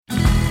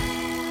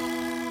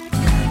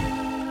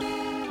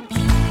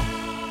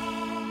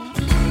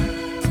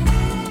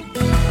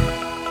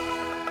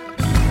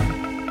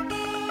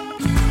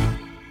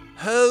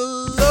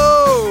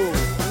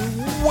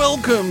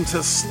Welcome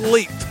to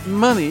Slate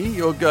Money,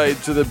 your guide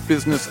to the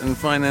business and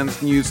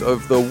finance news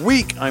of the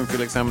week. I'm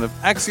Felix Salmon of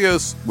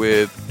Axios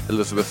with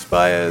Elizabeth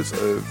Spires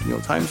of New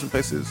York Times and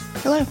Places.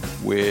 Hello.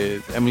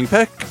 With Emily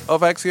Peck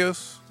of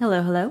Axios.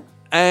 Hello, hello.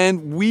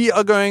 And we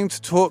are going to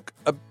talk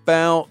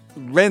about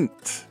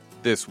rent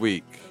this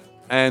week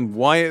and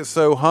why it's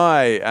so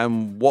high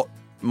and what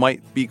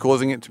might be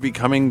causing it to be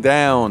coming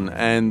down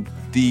and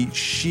the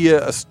sheer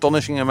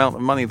astonishing amount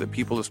of money that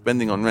people are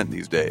spending on rent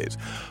these days.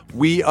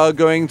 We are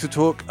going to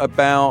talk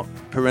about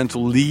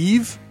parental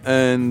leave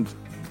and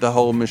the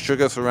whole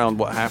mishugas around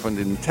what happened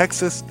in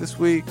Texas this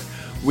week.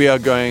 We are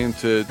going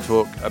to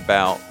talk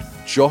about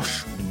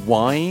Josh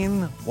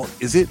wine. What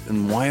is it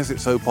and why is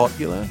it so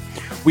popular?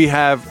 We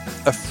have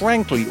a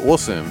frankly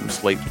awesome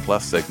Slate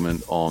Plus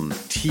segment on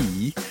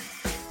tea.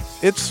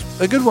 It's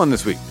a good one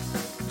this week.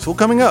 It's all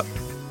coming up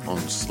on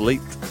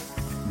Slate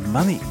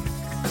Money.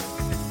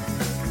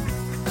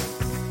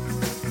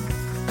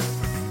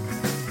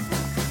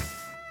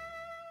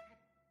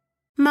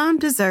 Mom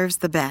deserves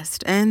the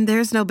best, and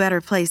there's no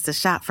better place to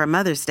shop for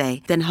Mother's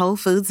Day than Whole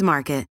Foods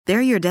Market.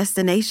 They're your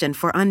destination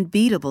for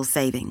unbeatable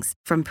savings,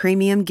 from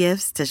premium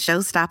gifts to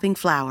show-stopping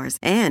flowers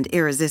and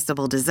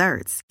irresistible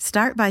desserts.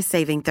 Start by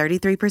saving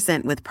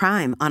 33% with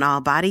Prime on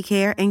all body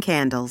care and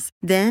candles.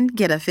 Then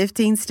get a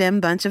 15-stem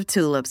bunch of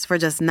tulips for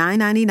just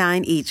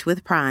 $9.99 each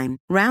with Prime.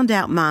 Round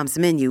out Mom's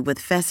menu with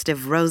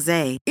festive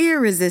rosé,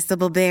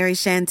 irresistible berry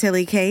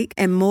chantilly cake,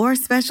 and more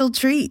special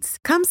treats.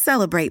 Come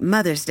celebrate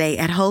Mother's Day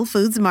at Whole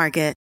Foods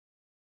Market.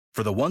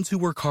 For the ones who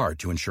work hard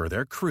to ensure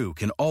their crew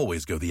can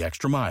always go the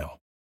extra mile,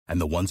 and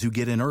the ones who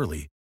get in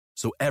early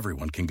so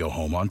everyone can go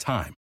home on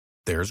time,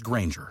 there's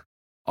Grainger,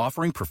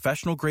 offering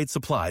professional-grade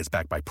supplies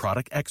backed by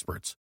product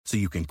experts so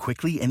you can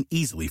quickly and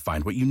easily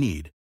find what you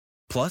need.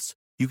 Plus,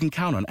 you can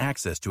count on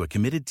access to a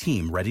committed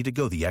team ready to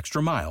go the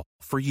extra mile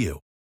for you.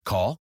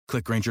 Call,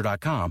 click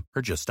Grainger.com,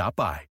 or just stop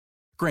by.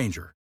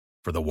 Grainger,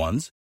 for the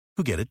ones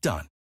who get it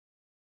done.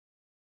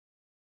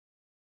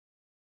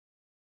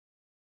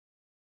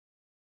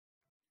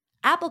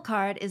 Apple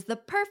Card is the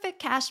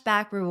perfect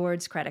cashback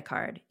rewards credit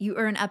card. You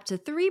earn up to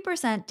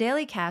 3%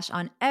 daily cash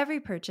on every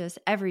purchase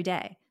every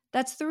day.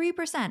 That's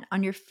 3%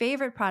 on your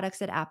favorite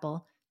products at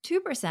Apple,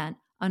 2%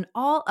 on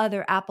all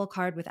other Apple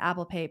Card with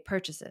Apple Pay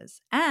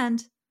purchases,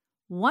 and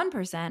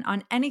 1%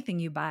 on anything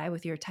you buy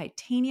with your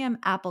titanium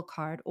Apple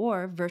Card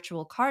or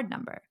virtual card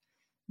number.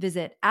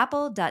 Visit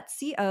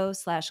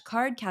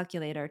apple.co/card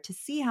calculator to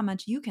see how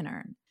much you can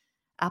earn.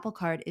 Apple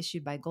Card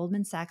issued by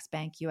Goldman Sachs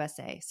Bank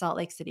USA, Salt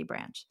Lake City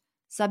branch.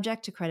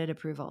 Subject to credit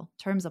approval.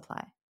 Terms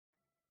apply.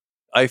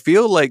 I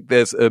feel like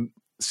there's a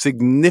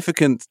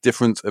significant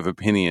difference of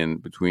opinion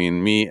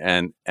between me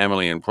and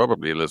Emily and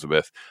probably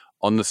Elizabeth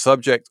on the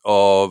subject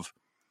of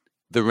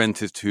the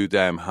rent is too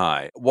damn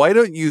high. Why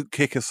don't you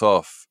kick us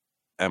off,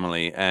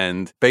 Emily,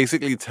 and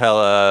basically tell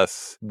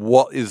us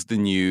what is the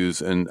news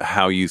and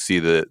how you see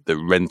the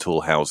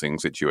rental housing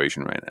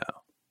situation right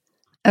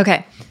now?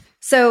 Okay.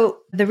 So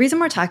the reason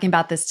we're talking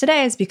about this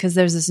today is because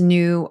there's this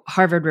new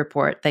Harvard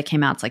report that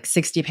came out. It's like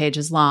 60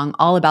 pages long,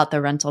 all about the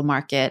rental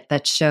market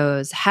that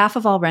shows half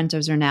of all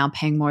renters are now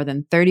paying more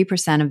than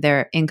 30% of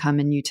their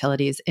income and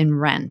utilities in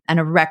rent. And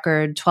a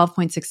record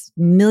 12.6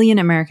 million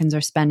Americans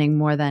are spending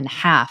more than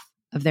half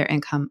of their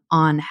income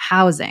on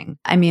housing.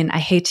 I mean, I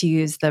hate to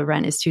use the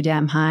rent is too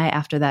damn high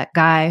after that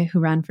guy who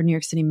ran for New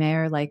York City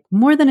mayor like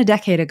more than a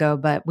decade ago,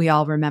 but we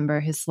all remember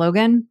his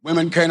slogan.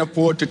 Women can't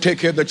afford to take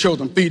care of their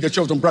children, feed their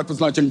children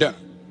breakfast, lunch, and dinner.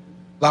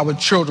 Our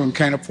children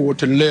can't afford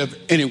to live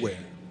anywhere.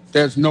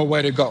 There's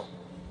nowhere to go.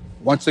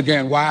 Once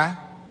again, why?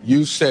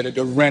 You said it,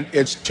 the rent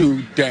is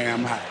too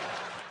damn high.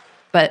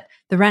 But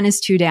the rent is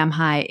too damn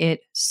high. It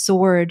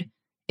soared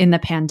in the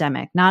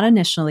pandemic, not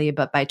initially,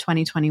 but by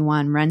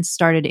 2021, rents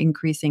started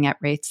increasing at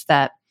rates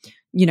that,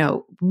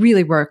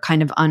 really were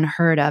kind of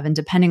unheard of. And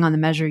depending on the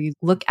measure you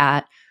look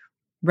at,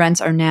 rents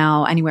are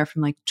now anywhere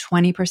from like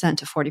 20%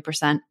 to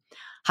 40%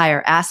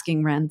 higher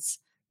asking rents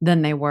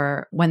than they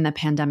were when the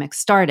pandemic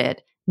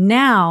started.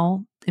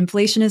 Now,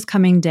 inflation is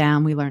coming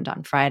down. We learned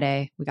on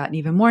Friday. We got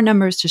even more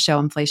numbers to show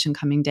inflation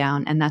coming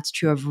down, and that's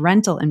true of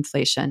rental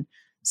inflation.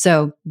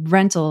 So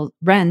rental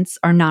rents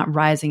are not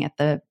rising at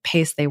the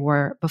pace they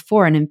were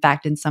before. And in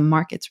fact, in some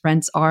markets,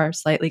 rents are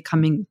slightly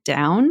coming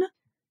down.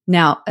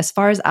 Now, as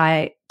far as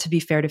to be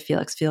fair to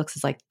Felix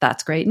is like,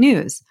 that's great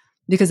news.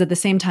 Because at the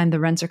same time, the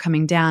rents are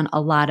coming down,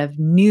 a lot of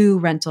new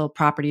rental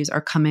properties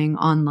are coming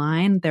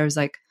online. There's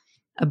like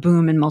a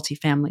boom in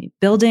multifamily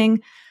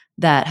building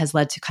that has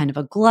led to kind of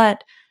a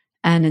glut.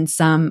 And in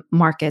some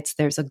markets,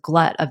 there's a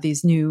glut of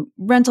these new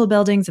rental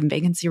buildings and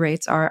vacancy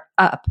rates are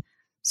up.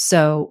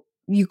 So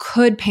you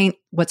could paint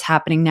what's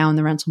happening now in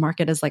the rental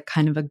market as like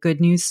kind of a good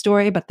news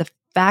story. But the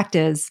fact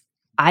is,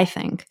 I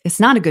think it's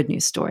not a good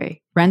news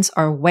story. Rents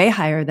are way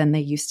higher than they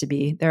used to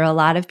be. There are a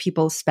lot of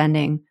people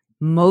spending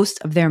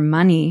most of their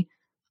money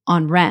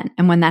on rent.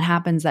 And when that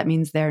happens, that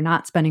means they're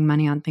not spending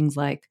money on things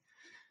like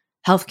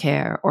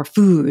healthcare or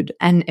food.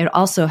 And it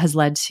also has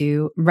led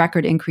to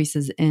record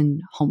increases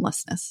in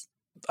homelessness.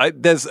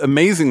 There's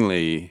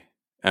amazingly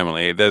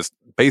Emily. There's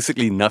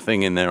basically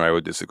nothing in there I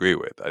would disagree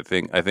with. I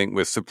think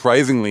we're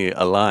surprisingly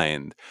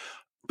aligned.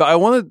 But I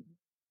want to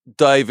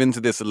dive into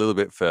this a little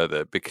bit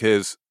further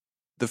because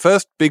the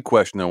first big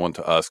question I want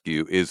to ask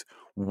you is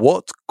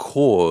what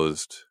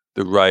caused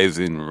the rise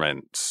in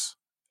rents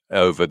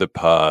over the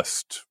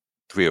past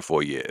 3 or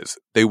 4 years?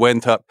 They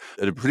went up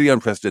at a pretty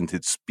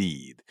unprecedented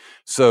speed.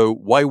 So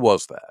why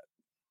was that?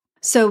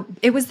 So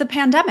it was the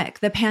pandemic.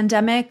 The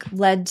pandemic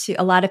led to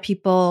a lot of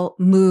people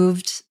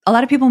moved. A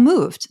lot of people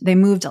moved. They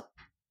moved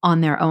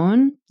on their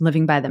own,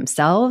 living by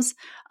themselves.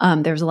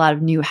 There was a lot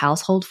of new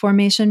household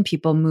formation.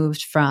 People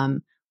moved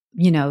from,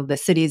 the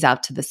cities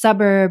out to the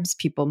suburbs.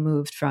 People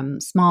moved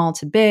from small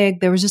to big.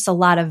 There was just a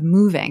lot of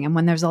moving. And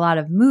when there's a lot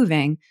of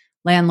moving,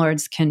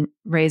 landlords can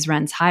raise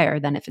rents higher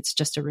than if it's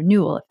just a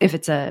renewal. If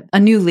it's a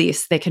new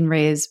lease, they can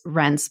raise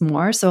rents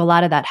more. So a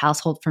lot of that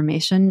household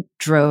formation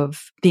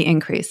drove the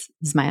increase,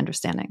 is my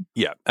understanding.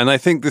 Yeah. And I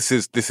think this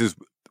is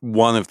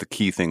one of the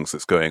key things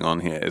that's going on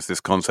here is this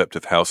concept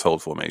of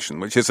household formation,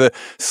 which is a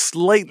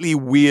slightly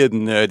weird,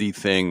 nerdy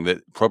thing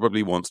that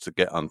probably wants to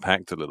get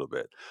unpacked a little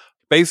bit.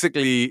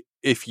 Basically,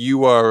 if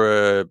you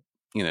are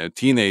a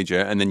teenager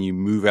and then you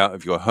move out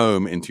of your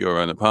home into your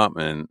own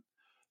apartment,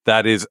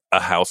 that is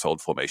a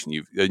household formation.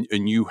 A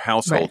new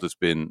household has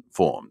been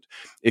formed.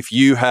 If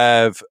you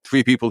have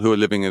 3 people who are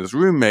living as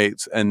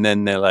roommates and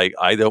then they're like,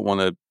 I don't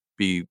want to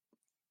be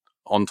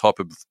on top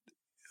of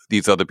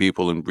these other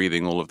people and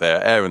breathing all of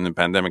their air in the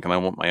pandemic and I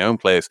want my own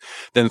place,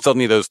 then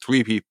suddenly those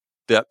 3 people,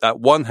 that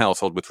one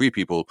household with 3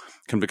 people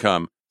can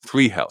become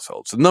 3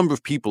 households. The number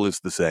of people is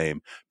the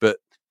same, but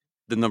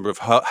the number of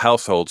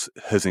households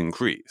has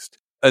increased.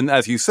 And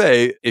as you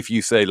say, if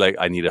you say, like,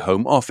 I need a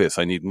home office,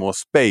 I need more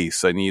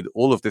space, I need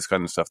all of this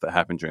kind of stuff that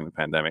happened during the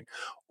pandemic,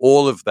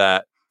 all of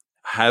that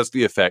has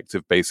the effect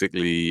of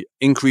basically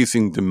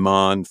increasing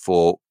demand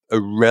for a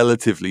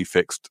relatively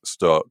fixed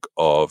stock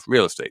of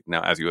real estate.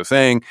 Now, as you were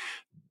saying,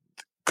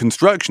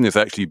 construction is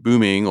actually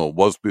booming or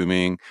was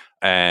booming,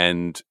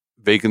 and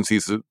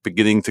vacancies are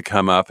beginning to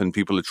come up and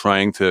people are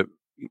trying to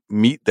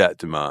meet that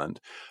demand.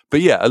 But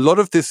yeah, a lot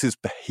of this is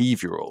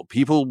behavioral.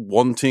 People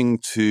wanting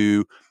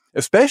to,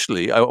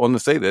 especially, I want to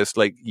say this,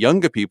 like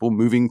younger people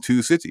moving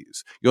to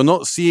cities. You're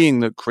not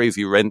seeing the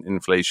crazy rent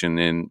inflation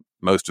in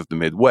most of the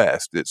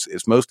Midwest.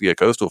 It's mostly a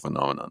coastal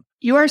phenomenon.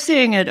 You are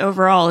seeing it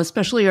overall,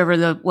 especially over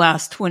the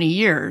last 20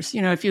 years.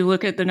 If you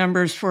look at the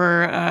numbers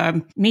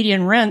for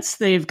median rents,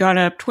 they've gone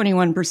up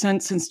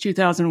 21% since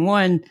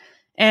 2001.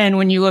 And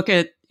when you look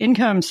at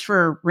incomes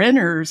for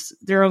renters,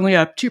 they're only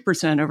up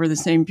 2% over the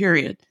same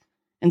period.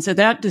 And so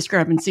that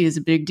discrepancy is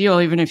a big deal,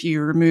 even if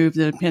you remove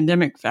the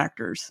pandemic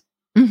factors.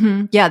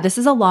 Mm-hmm. Yeah, this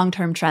is a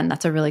long-term trend.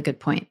 That's a really good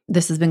point.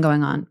 This has been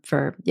going on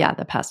for,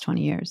 the past 20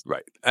 years.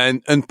 Right.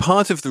 And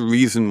part of the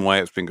reason why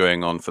it's been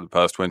going on for the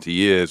past 20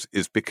 years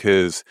is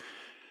because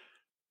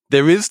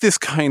there is this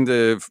kind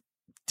of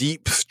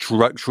deep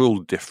structural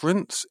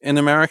difference in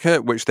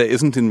America, which there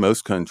isn't in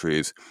most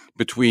countries,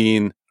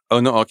 between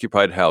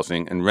owner-occupied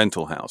housing and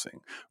rental housing.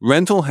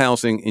 Rental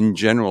housing in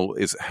general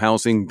is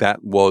housing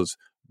that was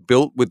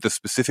built with the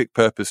specific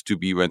purpose to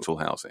be rental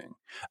housing.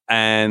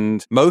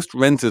 And most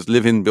renters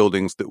live in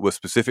buildings that were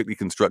specifically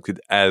constructed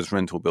as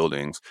rental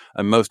buildings.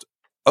 And most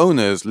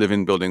owners live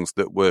in buildings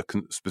that were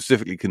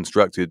specifically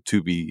constructed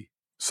to be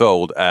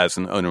sold as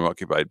an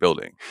owner-occupied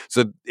building.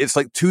 So it's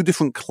like 2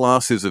 different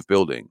classes of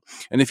building.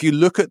 And if you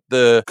look at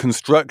the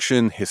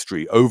construction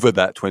history over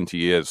that 20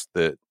 years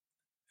that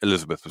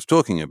Elizabeth was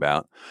talking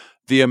about,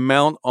 the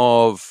amount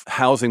of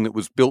housing that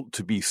was built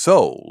to be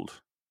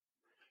sold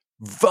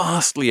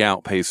vastly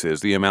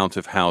outpaces the amount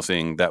of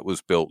housing that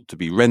was built to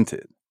be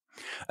rented.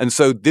 And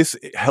so this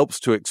helps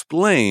to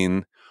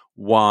explain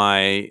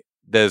why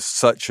there's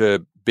such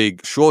a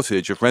big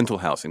shortage of rental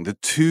housing. The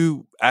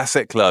 2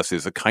 asset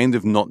classes are kind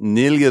of not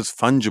nearly as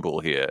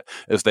fungible here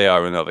as they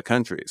are in other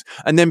countries.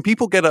 And then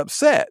people get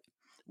upset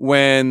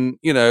when,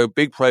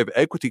 big private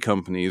equity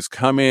companies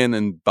come in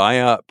and buy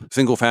up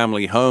single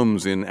family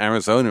homes in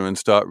Arizona and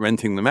start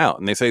renting them out.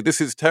 And they say, this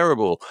is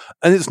terrible.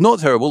 And it's not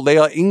terrible. They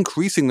are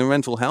increasing the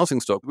rental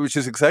housing stock, which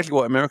is exactly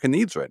what America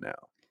needs right now.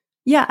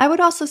 Yeah, I would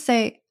also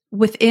say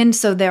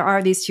so there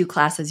are these 2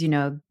 classes,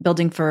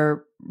 building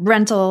for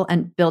rental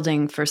and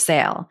building for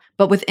sale.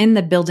 But within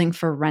the building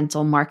for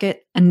rental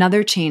market,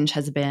 another change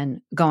has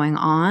been going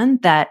on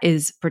that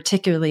is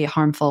particularly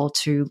harmful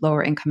to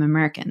lower income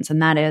Americans.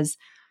 And that is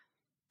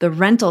the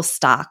rental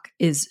stock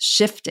is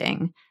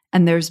shifting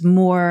and there's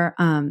more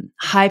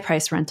high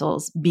price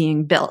rentals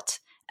being built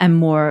and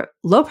more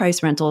low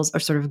price rentals are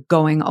sort of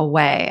going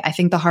away. I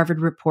think the Harvard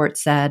report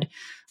said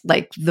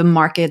like the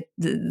market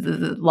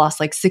lost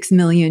like 6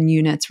 million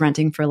units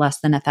renting for less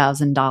than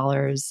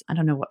 $1,000. I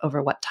don't know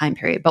over what time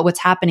period, but what's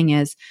happening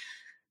is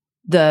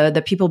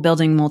the people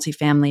building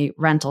multifamily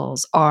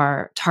rentals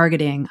are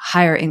targeting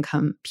higher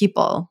income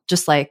people,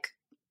 just like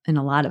in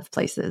a lot of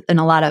places, in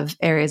a lot of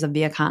areas of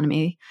the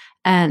economy.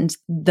 And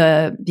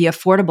the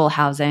affordable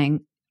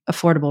housing,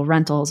 affordable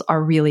rentals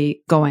are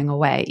really going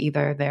away.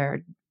 Either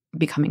they're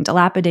becoming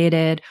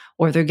dilapidated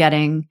or they're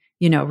getting,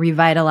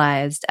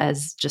 revitalized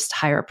as just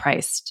higher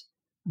priced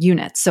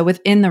units. So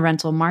within the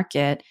rental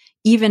market,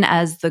 even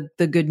as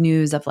the good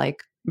news of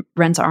like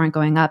rents aren't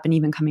going up and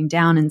even coming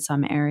down in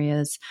some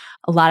areas,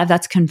 a lot of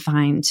that's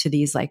confined to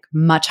these like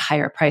much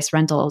higher price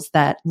rentals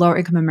that lower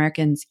income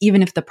Americans,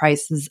 even if the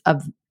prices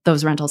of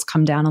those rentals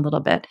come down a little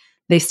bit,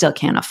 they still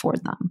can't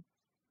afford them.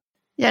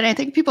 Yeah, and I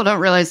think people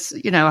don't realize,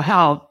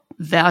 how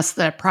vast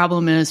that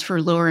problem is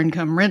for lower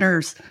income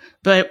renters.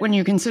 But when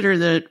you consider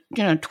that,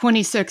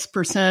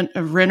 26%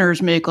 of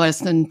renters make less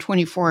than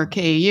 $24K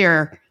a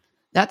year,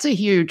 that's a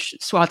huge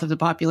swath of the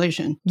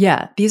population.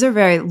 Yeah, these are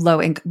very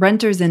low income.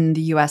 Renters in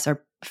the US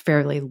are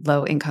fairly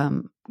low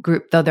income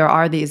group, though there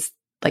are these,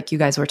 like you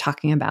guys were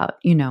talking about,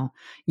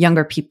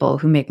 younger people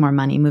who make more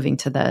money moving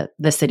to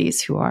the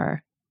cities who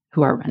are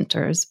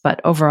renters.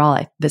 But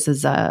overall, this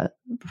is a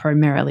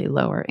primarily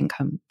lower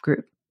income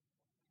group.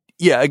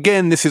 Yeah,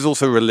 again, this is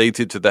also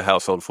related to the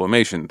household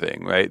formation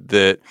thing, right?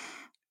 That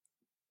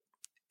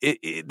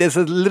there's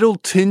a little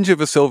tinge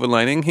of a silver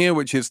lining here,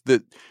 which is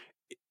that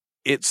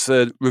it's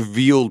a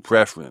revealed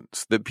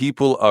preference, that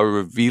people are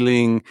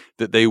revealing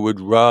that they would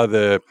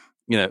rather,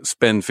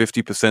 spend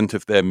 50%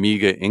 of their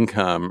meager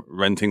income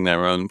renting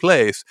their own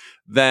place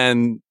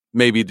than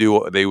maybe do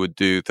what they would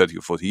do 30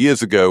 or 40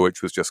 years ago,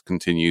 which was just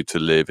continue to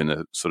live in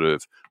a sort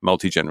of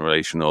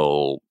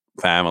multi-generational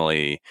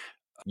family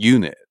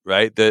unit,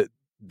 right? That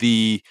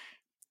the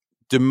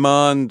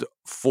demand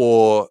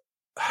for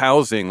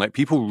housing, like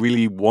people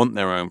really want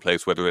their own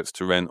place, whether it's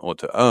to rent or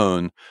to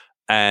own.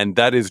 And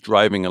that is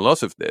driving a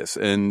lot of this.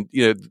 And,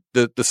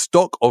 the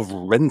stock of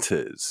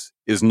renters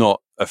is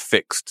not a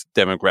fixed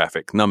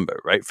demographic number,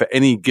 right? For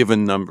any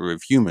given number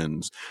of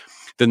humans,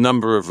 the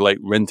number of like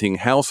renting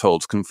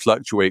households can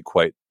fluctuate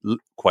quite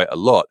a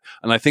lot.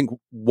 And I think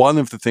one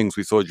of the things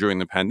we saw during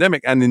the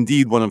pandemic, and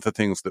indeed one of the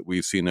things that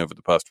we've seen over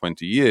the past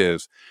 20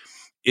 years,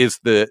 is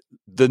that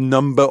the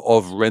number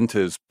of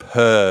renters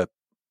per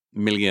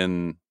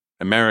million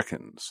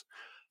Americans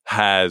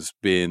has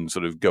been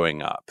sort of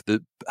going up.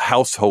 The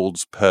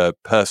households per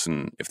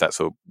person, if that's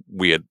a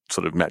weird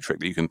sort of metric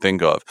that you can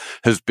think of,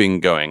 has been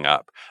going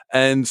up.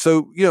 And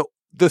so,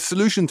 the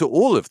solution to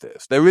all of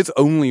this, there is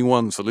only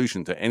one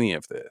solution to any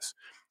of this,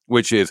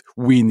 which is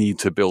we need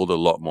to build a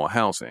lot more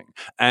housing.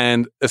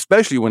 And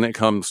especially when it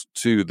comes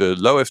to the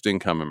lowest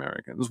income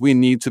Americans, we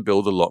need to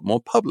build a lot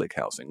more public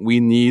housing. We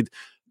need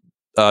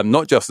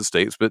not just the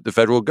states, but the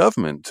federal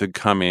government to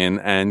come in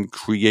and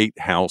create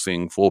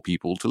housing for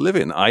people to live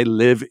in. I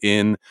live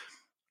in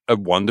a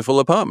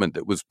wonderful apartment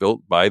that was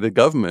built by the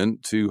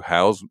government to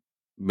house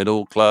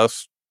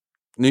middle-class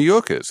New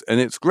Yorkers, and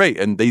it's great.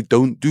 And they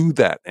don't do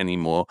that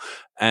anymore,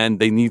 and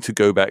they need to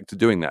go back to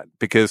doing that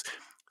because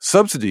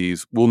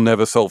subsidies will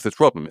never solve this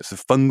problem. It's a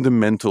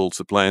fundamental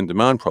supply and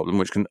demand problem,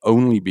 which can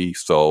only be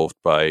solved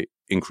by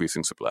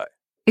increasing supply.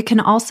 It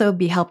can also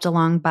be helped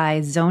along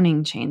by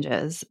zoning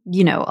changes.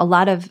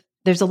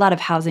 There's a lot of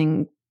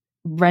housing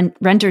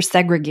renter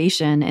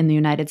segregation in the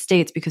United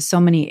States because so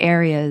many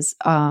areas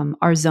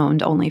are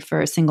zoned only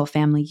for single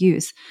family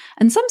use.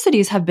 And some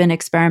cities have been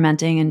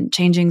experimenting and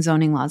changing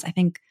zoning laws.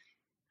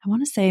 I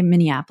want to say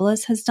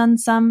Minneapolis has done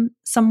some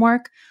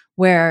work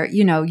where,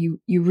 you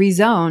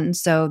rezone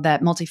so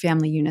that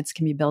multifamily units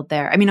can be built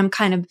there. I mean, I'm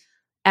kind of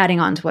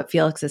adding on to what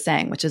Felix is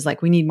saying, which is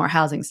like, we need more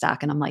housing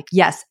stock. And I'm like,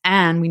 yes,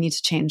 and we need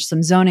to change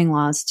some zoning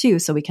laws too,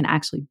 so we can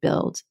actually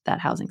build that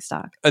housing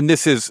stock. And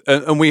this is,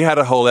 and we had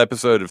a whole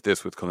episode of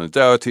this with Conor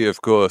Dougherty,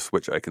 of course,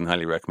 which I can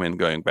highly recommend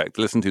going back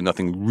to listen to.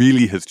 Nothing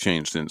really has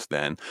changed since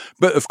then.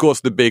 But of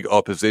course, the big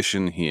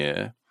opposition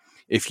here,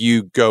 if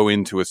you go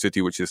into a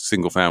city which is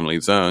single family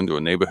zoned or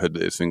a neighborhood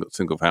that is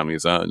single family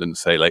zoned and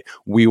say like,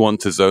 we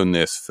want to zone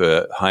this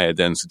for higher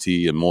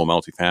density and more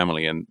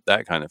multifamily and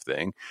that kind of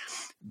thing,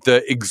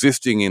 the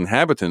existing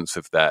inhabitants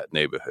of that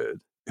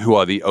neighborhood, who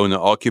are the owner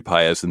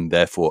occupiers and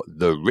therefore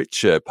the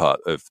richer part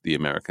of the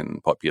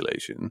American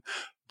population,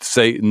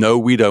 say, no,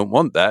 we don't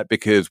want that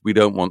because we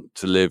don't want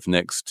to live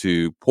next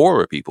to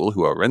poorer people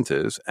who are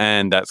renters.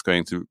 And that's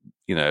going to,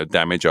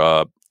 damage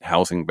our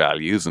housing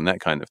values and that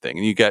kind of thing.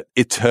 And you get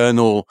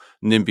eternal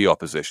NIMBY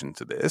opposition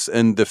to this.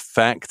 And the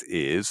fact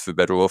is, for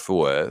better or for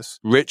worse,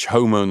 rich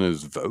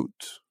homeowners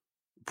vote,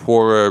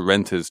 poorer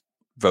renters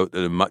vote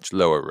at a much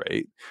lower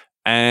rate.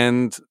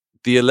 And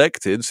the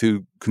electeds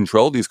who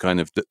control these kind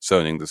of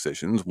zoning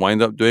decisions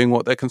wind up doing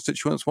what their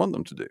constituents want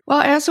them to do. Well,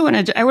 I also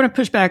want to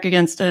push back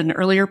against an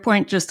earlier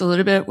point just a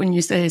little bit. When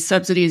you say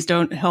subsidies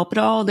don't help at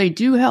all, they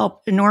do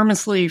help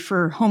enormously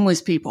for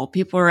homeless people.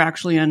 People are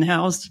actually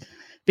unhoused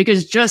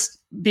because just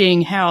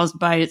being housed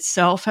by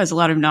itself has a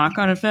lot of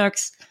knock-on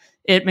effects.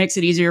 It makes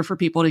it easier for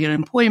people to get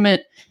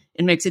employment.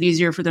 It makes it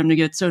easier for them to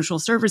get social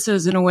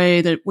services in a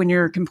way that when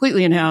you're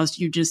completely unhoused,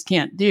 you just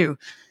can't do.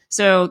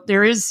 So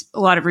there is a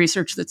lot of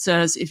research that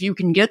says if you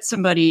can get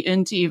somebody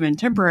into even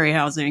temporary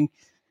housing,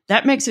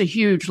 that makes a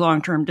huge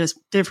long-term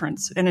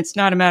difference. And it's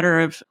not a matter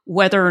of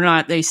whether or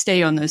not they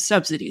stay on those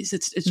subsidies.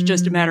 It's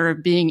just a matter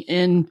of being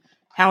in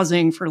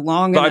housing for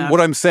long enough.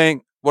 What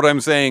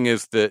I'm saying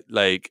is that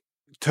like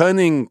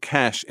turning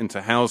cash into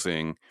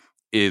housing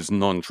is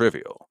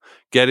non-trivial.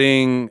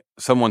 Getting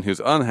someone who's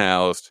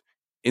unhoused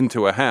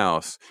into a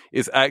house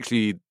is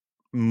actually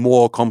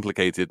more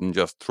complicated than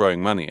just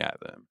throwing money at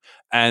them.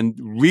 And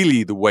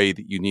really the way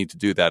that you need to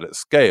do that at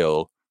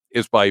scale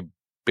is by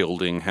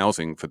building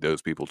housing for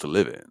those people to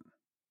live in.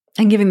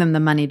 And giving them the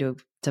money to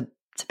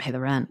pay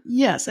the rent.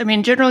 Yes. I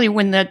mean, generally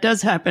when that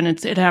does happen,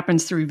 it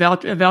happens through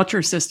a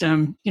voucher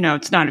system. You know,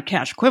 it's not a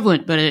cash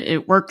equivalent, but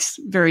it works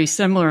very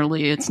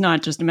similarly. It's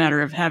not just a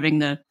matter of having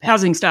the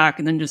housing stock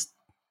and then just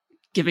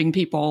giving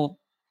people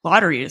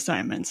lottery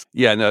assignments.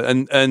 Yeah, no,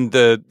 and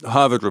the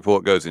Harvard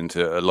report goes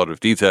into a lot of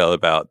detail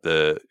about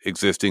the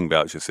existing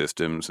voucher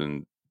systems,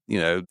 and you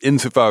know,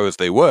 insofar as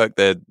they work,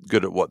 they're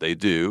good at what they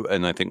do,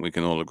 and I think we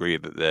can all agree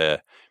that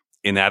they're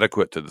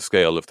inadequate to the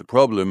scale of the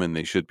problem, and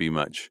they should be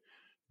much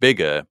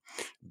bigger.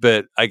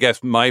 But I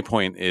guess my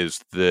point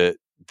is that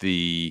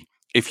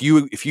if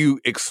you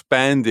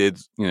expanded,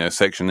 you know,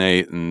 Section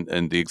 8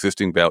 and the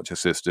existing voucher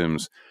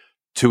systems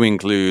to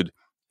include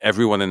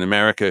everyone in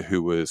America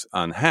who was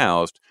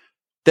unhoused,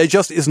 there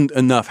just isn't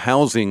enough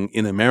housing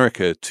in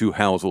America to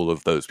house all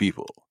of those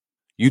people.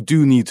 You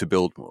do need to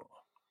build more.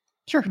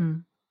 Sure.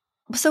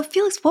 So,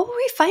 Felix, what were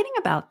we fighting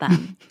about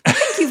then? I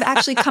think you've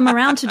actually come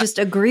around to just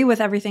agree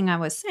with everything I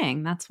was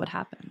saying. That's what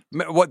happened.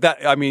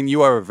 I mean,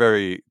 you are a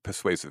very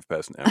persuasive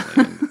person,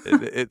 Emily.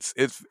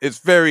 It's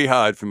very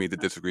hard for me to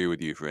disagree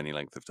with you for any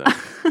length of time.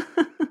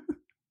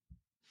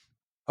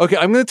 Okay,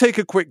 I'm going to take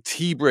a quick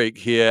tea break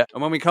here.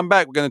 And when we come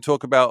back, we're going to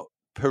talk about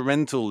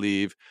parental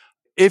leave.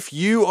 If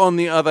you, on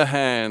the other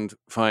hand,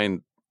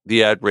 find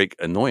the ad break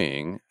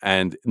annoying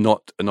and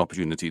not an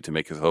opportunity to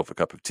make yourself a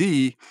cup of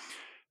tea,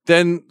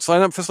 then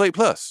sign up for Slate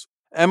Plus.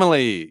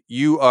 Emily,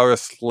 you are a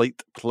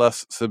Slate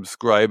Plus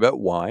subscriber.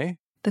 Why?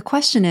 The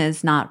question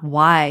is not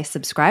why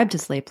subscribe to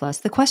Slate Plus.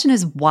 The question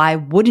is why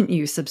wouldn't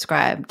you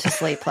subscribe to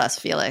Slate Plus,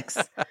 Felix?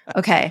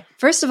 Okay,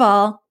 first of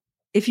all,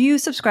 if you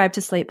subscribe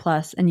to Slate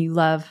Plus and you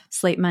love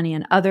Slate Money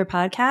and other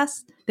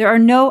podcasts, there are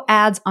no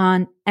ads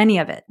on any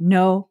of it.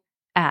 No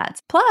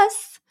ads.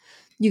 Plus,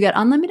 you get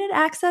unlimited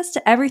access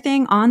to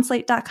everything on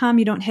slate.com.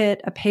 You don't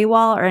hit a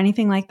paywall or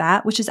anything like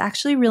that, which is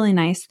actually really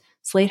nice.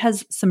 Slate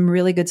has some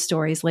really good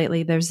stories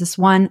lately. There's this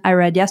one I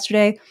read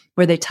yesterday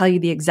where they tell you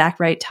the exact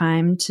right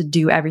time to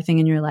do everything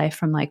in your life,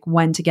 from like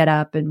when to get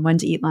up and when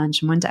to eat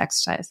lunch and when to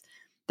exercise.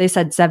 They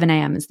said 7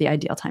 a.m. is the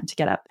ideal time to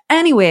get up.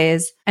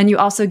 Anyways, and you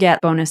also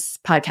get bonus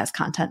podcast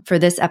content. For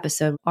this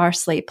episode, our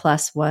Slate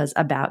Plus was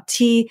about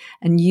tea,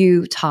 and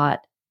you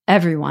taught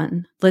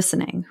everyone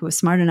listening who was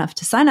smart enough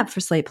to sign up for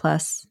Slate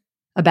Plus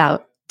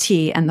about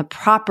tea and the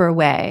proper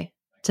way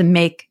to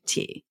make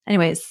tea.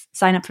 Anyways,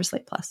 sign up for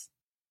Slate Plus.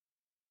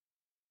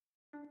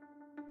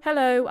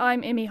 Hello,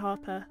 I'm Imi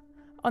Harper.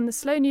 On the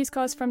Slow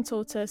Newscast from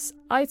Tortoise,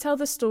 I tell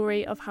the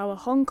story of how a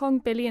Hong Kong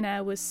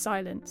billionaire was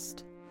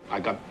silenced. I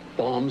got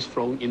bombs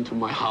thrown into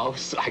my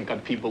house. I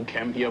got people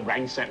came here,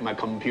 ransacked my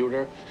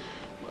computer.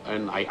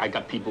 And I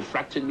got people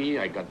threatening me.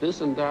 I got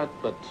this and that,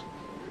 but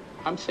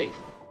I'm safe.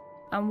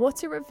 And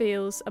what it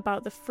reveals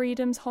about the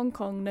freedoms Hong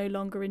Kong no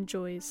longer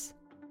enjoys.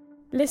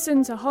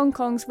 Listen to Hong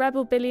Kong's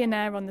rebel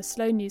billionaire on the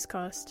Slow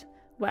Newscast,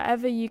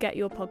 wherever you get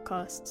your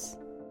podcasts.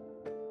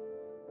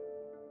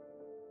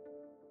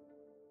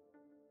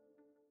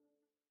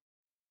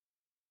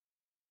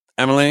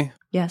 Emily?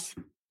 Yes.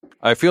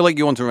 I feel like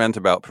you want to rant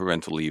about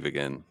parental leave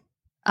again.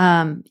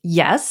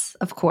 Yes,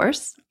 of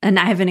course. And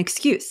I have an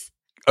excuse.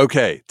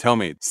 Okay, tell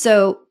me.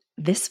 So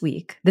this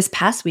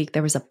past week,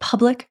 there was a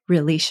public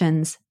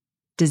relations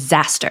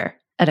disaster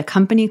at a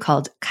company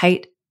called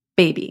Kite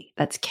Baby.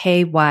 That's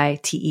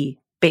Kyte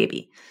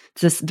Baby.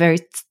 It's this very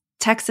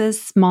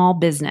Texas small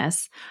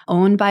business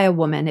owned by a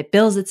woman. It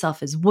bills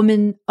itself as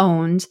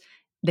woman-owned.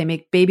 They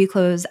make baby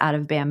clothes out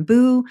of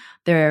bamboo.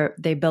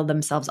 They build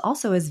themselves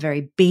also as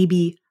very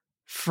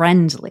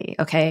baby-friendly,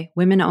 okay?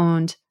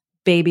 Women-owned,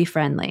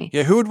 baby-friendly.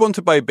 Yeah, who would want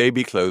to buy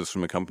baby clothes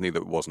from a company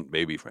that wasn't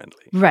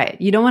baby-friendly? Right.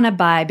 You don't want to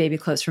buy baby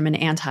clothes from an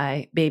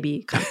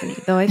anti-baby company.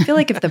 Though I feel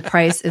like if the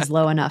price is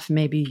low enough,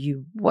 maybe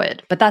you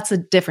would. But that's a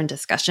different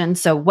discussion.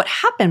 So what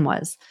happened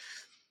was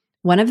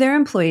one of their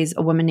employees,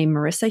 a woman named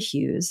Marissa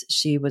Hughes,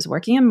 she was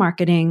working in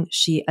marketing.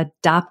 She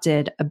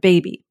adopted a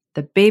baby.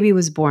 The baby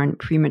was born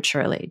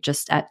prematurely,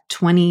 just at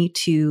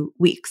 22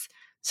 weeks.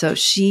 So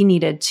she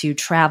needed to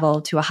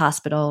travel to a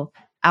hospital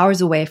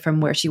hours away from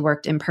where she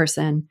worked in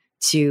person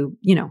to,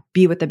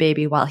 be with the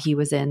baby while he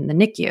was in the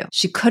NICU.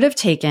 She could have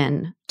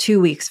taken 2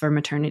 weeks for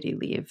maternity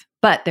leave,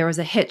 but there was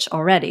a hitch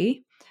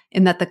already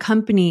in that the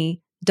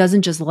company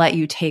doesn't just let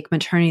you take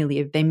maternity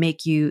leave. They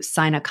make you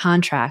sign a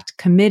contract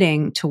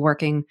committing to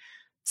working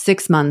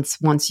 6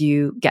 months once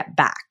you get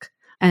back.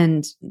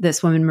 And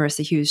this woman,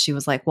 Marissa Hughes, she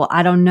was like, well,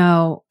 I don't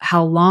know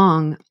how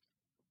long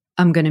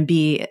I'm going to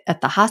be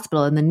at the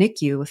hospital in the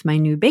NICU with my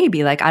new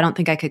baby. Like, I don't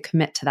think I could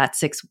commit to that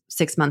six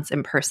months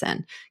in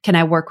person. Can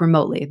I work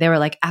remotely? They were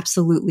like,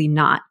 absolutely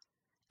not.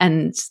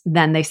 And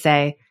then they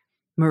say,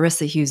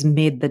 Marissa Hughes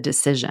made the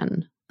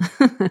decision.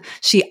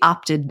 She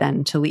opted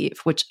then to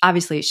leave, which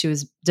obviously she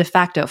was de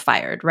facto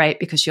fired, right?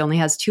 Because she only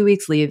has 2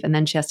 weeks leave and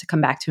then she has to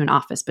come back to an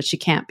office, but she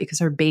can't because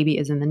her baby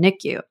is in the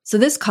NICU. So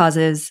this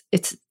causes,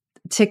 it's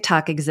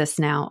TikTok exists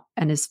now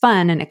and is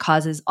fun, and it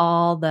causes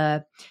all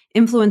the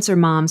influencer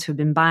moms who've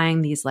been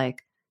buying these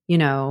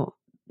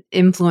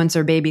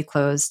influencer baby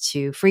clothes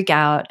to freak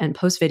out and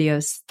post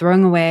videos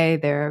throwing away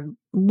their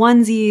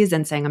onesies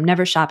and saying, I'm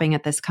never shopping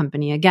at this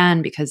company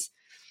again because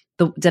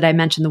did I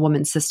mention the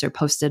woman's sister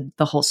posted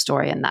the whole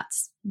story? And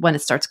that's when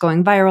it starts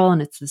going viral,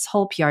 and it's this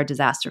whole PR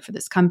disaster for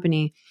this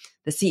company.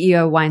 The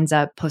CEO winds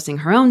up posting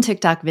her own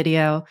TikTok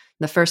video.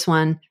 The first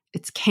one,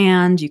 it's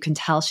canned. You can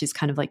tell she's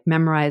kind of like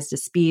memorized a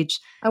speech.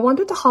 I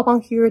wanted to hop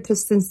on here to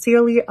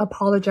sincerely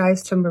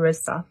apologize to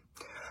Marissa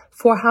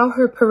for how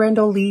her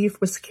parental leave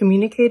was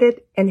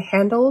communicated and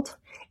handled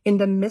in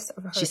the midst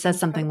of her. She says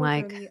something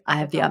like, I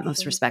have the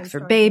utmost respect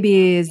for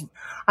babies.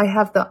 I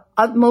have the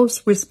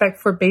utmost respect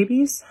for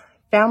babies,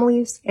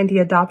 families, and the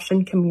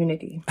adoption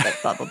community.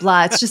 Blah, blah,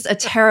 blah. It's just a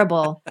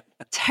terrible,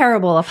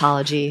 terrible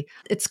apology.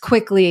 It's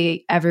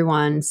quickly,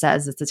 everyone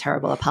says it's a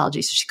terrible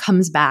apology. So she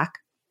comes back,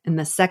 and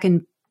the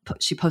second,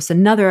 she posts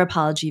another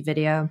apology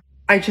video.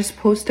 I just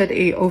posted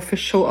a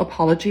official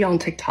apology on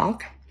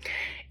TikTok,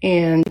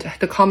 and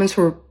the comments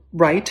were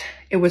right.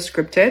 It was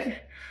scripted.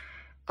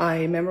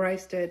 I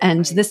memorized it.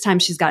 And this time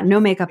she's got no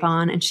makeup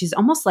on, and she's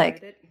almost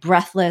like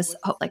breathless.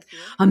 Oh, like,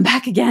 I'm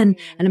back again,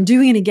 and I'm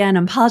doing it again.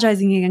 I'm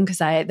apologizing again because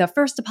the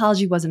first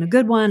apology wasn't a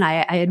good one.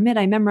 I admit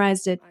I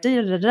memorized it.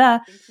 Da, da, da, da.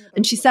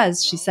 And she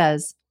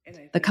says,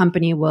 the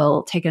company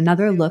will take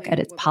another look at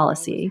its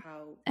policy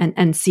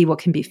and see what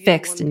can be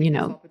fixed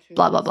and,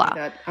 blah, blah,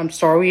 blah. I'm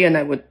sorry, and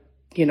I would,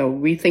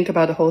 rethink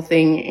about the whole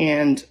thing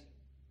and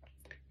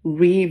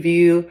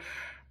review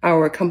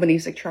our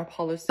company's HR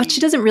policy. But she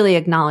doesn't really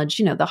acknowledge,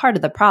 the heart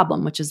of the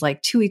problem, which is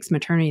like 2 weeks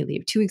maternity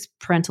leave. 2 weeks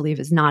parental leave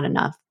is not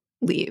enough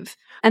leave.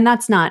 And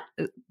that's not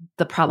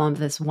the problem of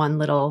this one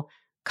little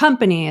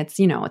company. It's,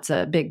 it's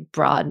a big,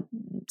 broad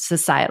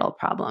societal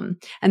problem.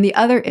 And the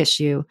other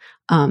issue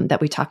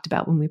that we talked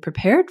about when we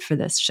prepared for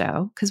this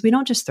show, because we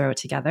don't just throw it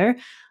together,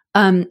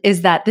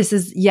 is that this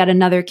is yet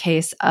another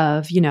case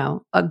of,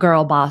 a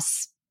girl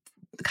boss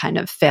kind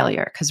of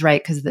failure.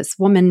 Because this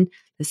woman,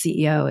 the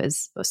CEO, is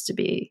supposed to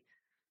be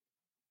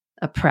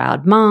a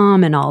proud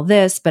mom and all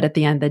this, but at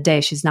the end of the day,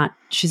 she's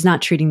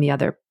not treating the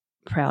other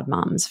proud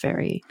moms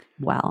very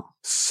well.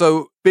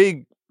 So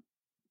big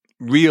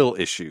real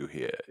issue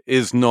here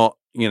is not,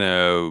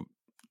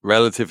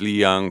 relatively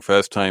young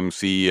first-time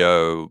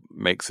CEO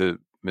makes a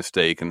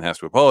mistake and has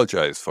to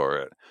apologize for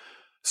it.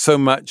 So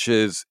much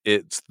as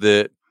it's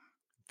that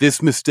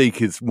this mistake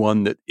is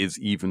one that is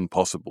even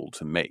possible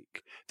to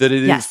make. That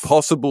it is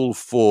possible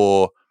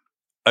for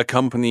a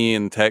company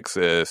in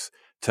Texas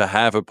to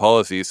have a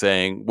policy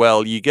saying,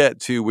 well, you get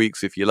 2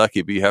 weeks if you're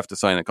lucky, but you have to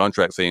sign a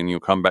contract saying you'll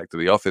come back to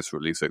the office for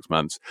at least 6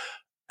 months.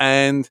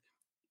 And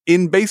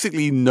in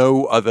basically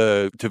no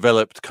other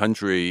developed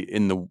country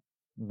in the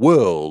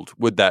world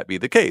would that be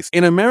the case.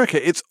 In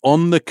America, it's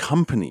on the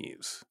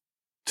companies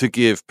to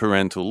give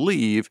parental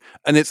leave,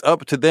 and it's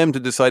up to them to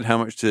decide how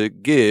much to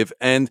give,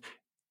 and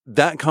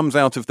that comes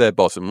out of their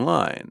bottom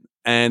line.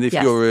 And if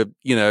you're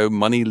a,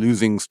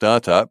 money-losing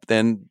startup,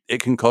 then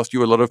it can cost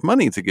you a lot of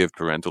money to give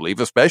parental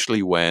leave,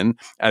 especially when,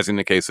 as in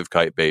the case of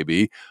Kite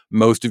Baby,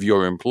 most of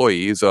your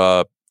employees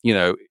are,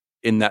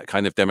 in that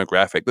kind of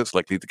demographic that's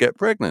likely to get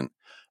pregnant.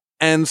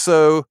 And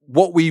so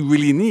what we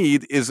really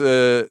need is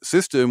a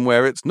system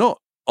where it's not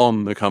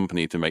on the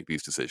company to make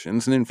these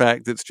decisions. And in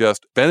fact, it's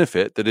just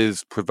benefit that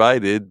is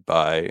provided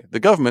by the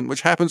government,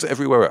 which happens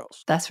everywhere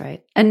else. That's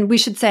right. And we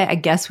should say, I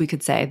guess we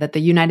could say that the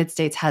United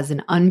States has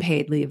an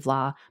unpaid leave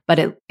law, but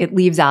it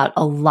leaves out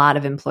a lot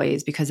of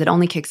employees because it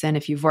only kicks in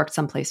if you've worked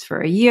someplace for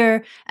a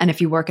year. And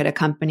if you work at a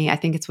company, I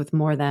think it's with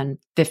more than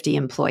 50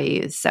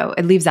 employees. So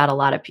it leaves out a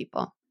lot of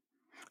people.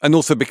 And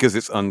also because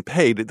it's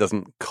unpaid, it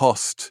doesn't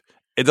cost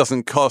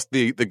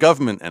the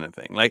government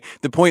anything. Like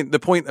the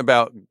point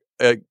about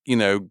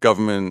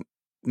government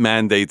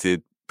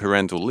mandated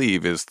parental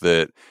leave is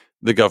that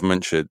the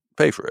government should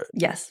pay for it.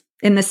 Yes.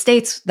 In the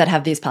states that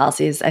have these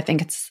policies, I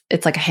think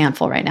it's like a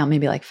handful right now,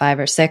 maybe like 5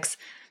 or 6.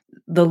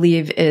 The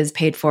leave is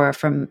paid for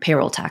from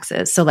payroll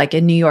taxes. So like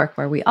in New York,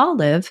 where we all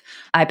live,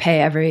 I pay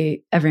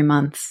every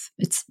month.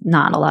 It's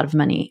not a lot of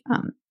money,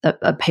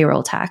 a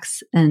payroll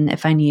tax. And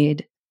if I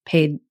need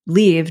paid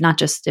leave, not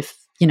just if,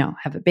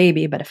 have a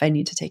baby, but if I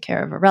need to take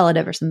care of a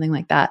relative or something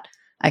like that,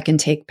 I can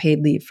take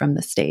paid leave from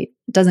the state.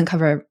 It doesn't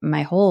cover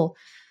my whole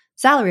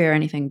salary or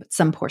anything, but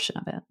some portion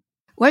of it.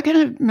 What kind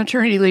of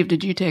maternity leave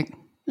did you take,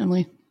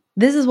 Emily?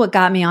 This is what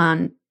got me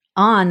on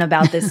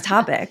about this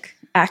topic,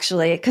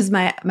 actually, because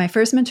my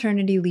first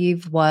maternity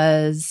leave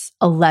was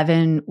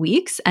 11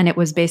 weeks, and it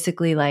was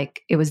basically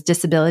like it was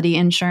disability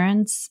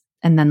insurance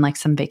and then like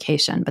some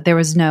vacation. But there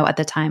was no, at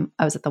the time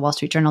I was at the Wall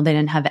Street Journal, they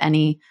didn't have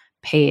any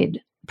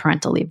paid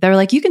parental leave. They were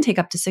like, you can take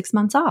up to 6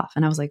 months off.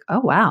 And I was like, oh,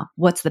 wow,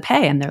 what's the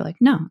pay? And they're like,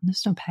 no,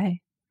 there's no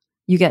pay.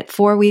 You get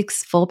 4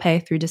 weeks full pay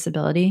through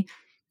disability,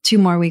 2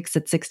 more weeks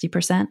at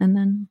 60%, and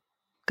then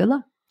good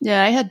luck.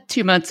 Yeah, I had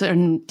 2 months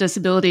on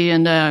disability,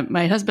 and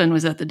my husband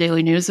was at the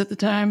Daily News at the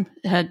time,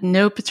 had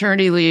no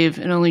paternity leave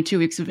and only 2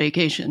 weeks of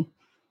vacation.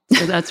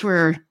 So that's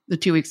where the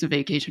 2 weeks of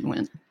vacation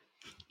went.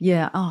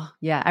 Yeah. Oh,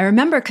 yeah. I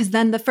remember because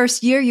then the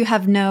first year you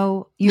have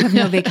no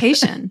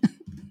vacation.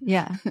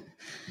 Yeah.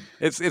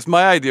 It's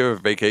my idea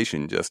of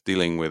vacation, just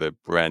dealing with a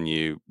brand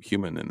new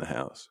human in the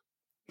house.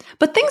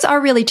 But things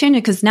are really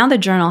changing because now the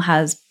Journal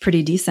has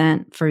pretty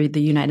decent, for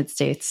the United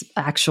States,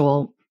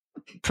 actual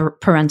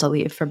parental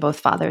leave for both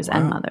fathers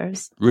and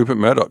mothers. Rupert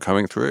Murdoch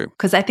coming through.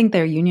 Because I think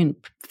their union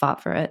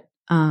fought for it.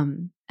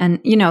 And,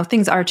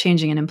 things are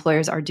changing and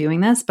employers are doing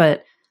this,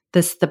 but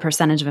the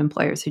percentage of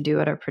employers who do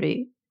it are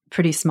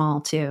pretty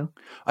small too.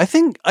 I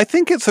think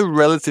it's a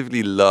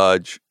relatively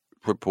large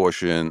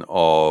proportion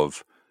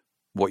of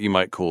what you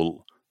might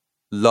call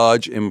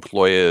large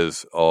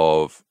employers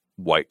of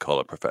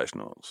white-collar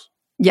professionals.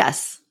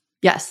 Yes.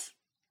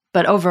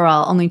 But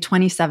overall, only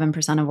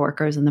 27% of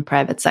workers in the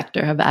private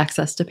sector have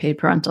access to paid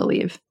parental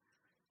leave,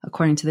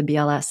 according to the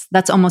BLS.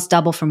 That's almost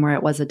double from where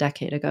it was a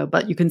decade ago,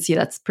 but you can see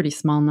that's a pretty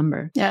small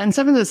number. Yeah, and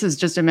some of this is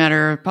just a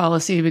matter of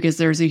policy because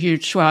there's a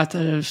huge swath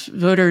of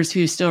voters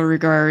who still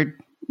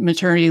regard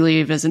maternity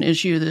leave as an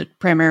issue that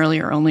primarily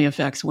or only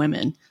affects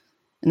women.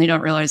 And they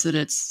don't realize that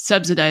it's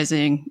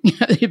subsidizing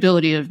the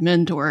ability of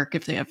men to work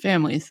if they have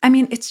families. I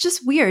mean, it's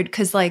just weird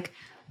because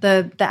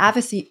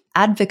the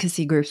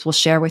advocacy groups will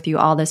share with you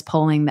all this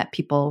polling that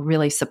people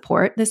really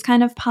support this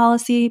kind of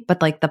policy, but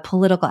the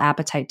political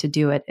appetite to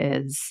do it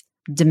is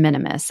de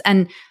minimis.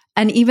 And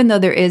even though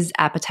there is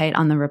appetite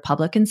on the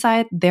Republican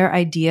side, their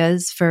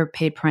ideas for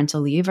paid parental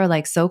leave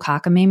are so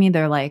cockamamie.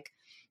 They're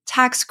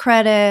tax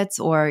credits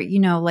or,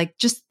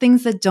 just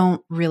things that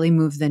don't really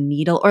move the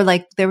needle. Or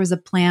there was a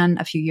plan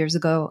a few years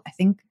ago, I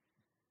think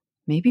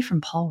maybe from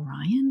Paul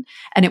Ryan.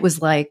 And it was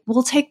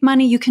we'll take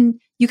money. You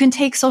can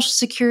take Social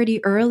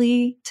Security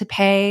early to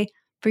pay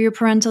for your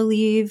parental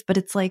leave. But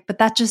it's but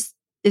that just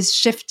is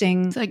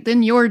shifting. It's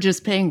then you're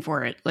just paying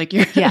for it.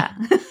 You're yeah.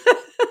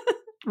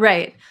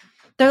 Right.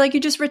 They're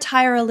you just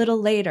retire a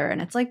little later. And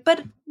it's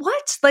but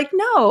what?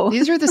 No.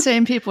 These are the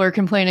same people who are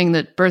complaining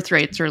that birth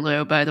rates are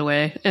low, by the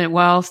way,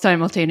 while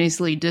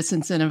simultaneously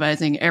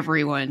disincentivizing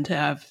everyone to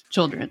have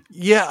children.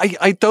 Yeah,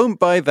 I don't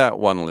buy that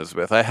one,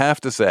 Elizabeth, I have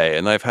to say.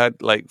 And I've had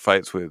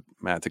fights with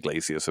Matt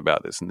Iglesias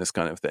about this and this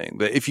kind of thing.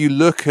 That if you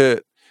look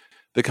at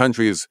the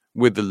countries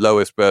with the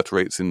lowest birth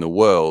rates in the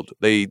world,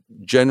 they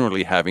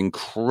generally have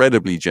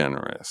incredibly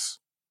generous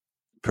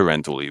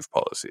parental leave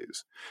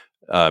policies.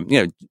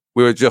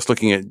 We were just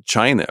looking at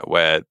China,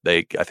 where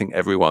I think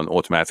everyone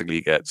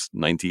automatically gets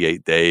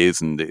 98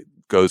 days and it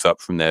goes up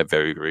from there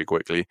very, very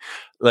quickly.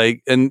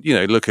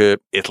 Look at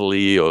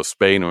Italy or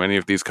Spain or any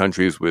of these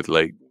countries with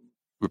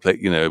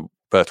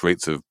birth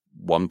rates of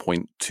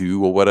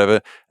 1.2 or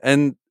whatever.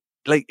 And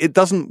it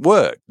doesn't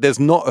work. There's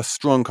not a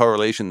strong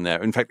correlation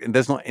there. In fact,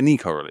 there's not any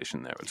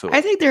correlation there at all.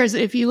 I think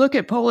if you look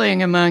at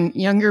polling among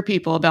younger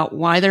people about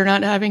why they're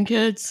not having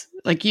kids,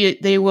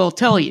 they will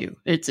tell you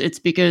it's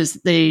because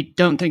they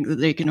don't think that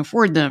they can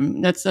afford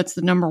them. That's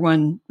the number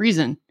one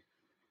reason.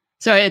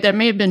 So that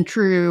may have been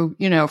true,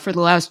 for the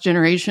last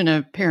generation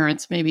of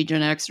parents, maybe Gen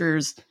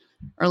Xers,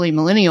 early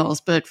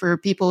millennials, but for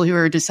people who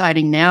are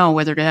deciding now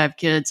whether to have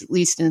kids, at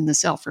least in the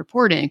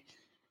self-reporting,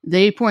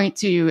 they point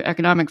to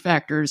economic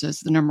factors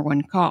as the number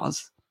one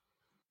cause.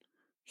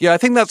 Yeah, I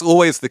think that's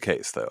always the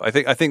case, though. I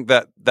think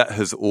that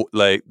has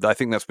I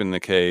think that's been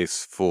the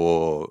case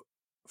for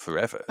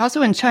forever.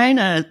 Also in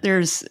China,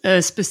 there's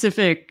a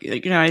specific,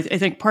 I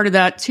think part of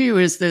that too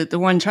is that the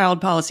one-child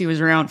policy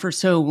was around for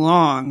so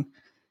long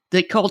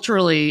that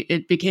culturally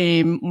it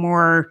became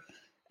more,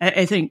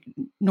 I think,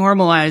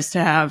 normalized to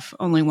have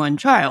only one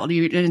child.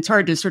 And it's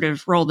hard to sort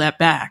of roll that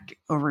back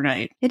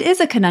overnight. It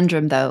is a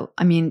conundrum, though.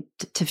 I mean,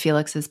 to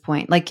Felix's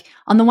point,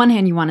 on the one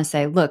hand, you want to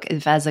say, look,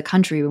 if as a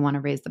country we want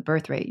to raise the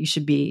birth rate, you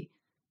should be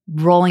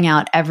rolling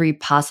out every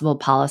possible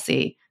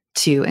policy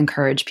to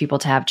encourage people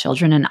to have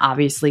children. And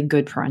obviously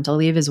good parental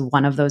leave is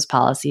one of those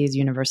policies,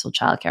 universal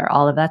childcare,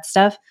 all of that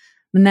stuff.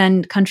 And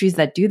then countries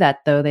that do that,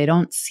 though, they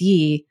don't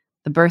see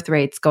the birth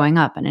rates going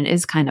up. And it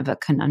is kind of a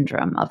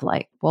conundrum of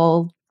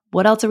well,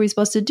 what else are we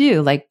supposed to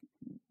do?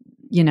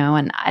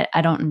 And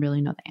I don't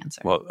really know the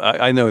answer. Well,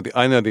 I know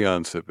the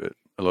answer, but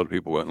a lot of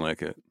people won't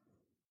like it.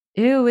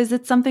 Ew, is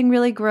it something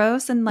really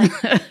gross? And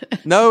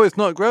No, it's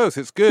not gross.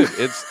 It's good.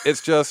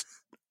 It's just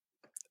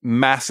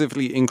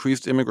massively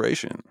increased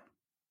immigration.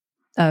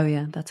 Oh,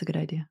 yeah, that's a good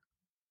idea.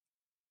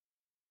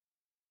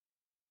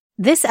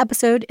 This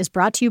episode is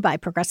brought to you by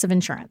Progressive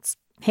Insurance.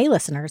 Hey,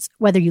 listeners,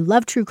 whether you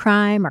love true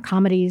crime or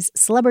comedies,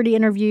 celebrity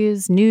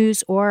interviews,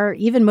 news, or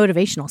even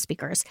motivational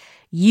speakers,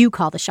 you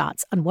call the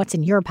shots on what's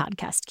in your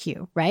podcast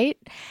queue, right?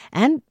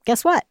 And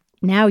guess what?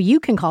 Now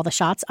you can call the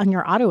shots on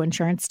your auto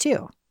insurance,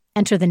 too.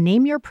 Enter the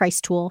Name Your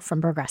Price tool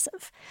from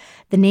Progressive.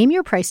 The Name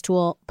Your Price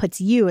tool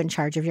puts you in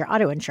charge of your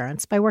auto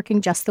insurance by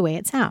working just the way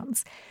it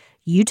sounds.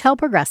 You tell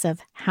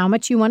Progressive how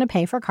much you want to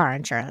pay for car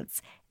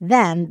insurance.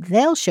 Then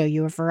they'll show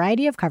you a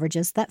variety of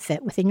coverages that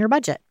fit within your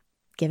budget,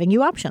 giving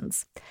you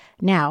options.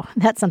 Now,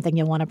 that's something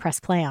you'll want to press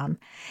play on.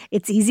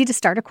 It's easy to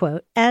start a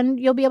quote, and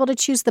you'll be able to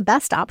choose the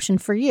best option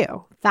for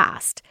you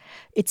fast.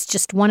 It's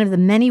just one of the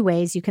many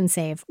ways you can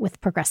save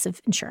with Progressive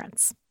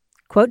Insurance.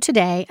 Quote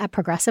today at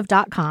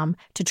Progressive.com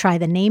to try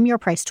the Name Your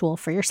Price tool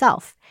for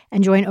yourself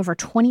and join over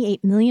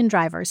 28 million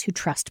drivers who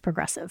trust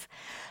Progressive.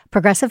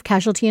 Progressive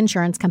Casualty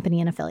Insurance Company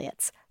and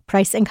Affiliates.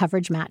 Price and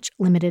coverage match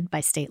limited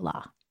by state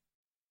law.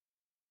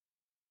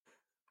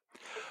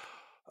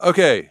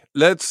 Okay,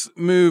 let's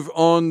move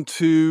on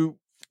to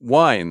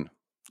wine,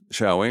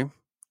 shall we?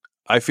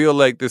 I feel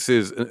like this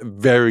is a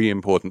very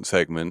important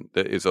segment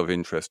that is of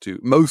interest to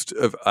most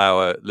of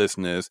our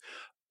listeners.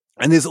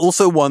 And there's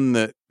also one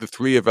that the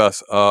three of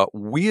us are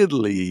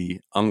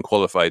weirdly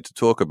unqualified to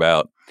talk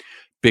about,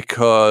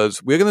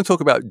 because we're going to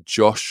talk about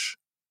Josh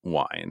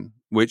wine,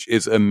 which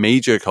is a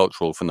major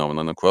cultural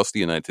phenomenon across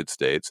the United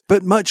States,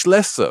 but much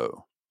less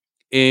so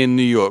in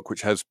New York,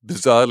 which has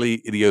bizarrely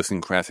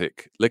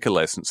idiosyncratic liquor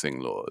licensing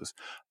laws,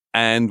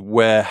 and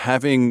where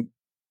having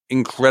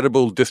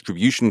incredible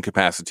distribution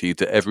capacity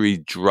to every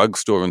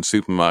drugstore and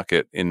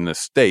supermarket in the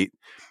state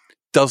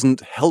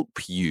doesn't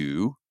help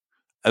you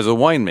as a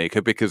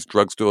winemaker, because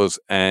drugstores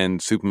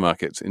and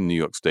supermarkets in New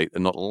York State are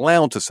not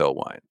allowed to sell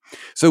wine.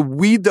 So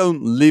we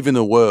don't live in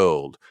a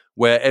world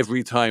where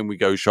every time we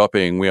go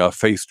shopping, we are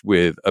faced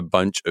with a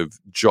bunch of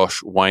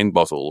Josh wine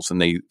bottles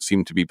and they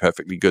seem to be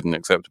perfectly good and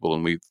acceptable,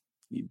 and we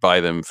buy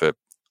them for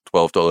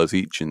 $12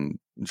 each and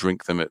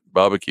drink them at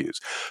barbecues.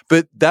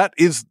 But that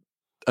is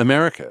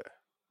America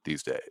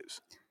these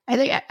days. I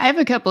think I have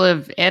a couple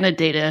of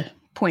anecdata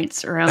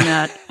points around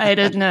that. I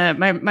didn't.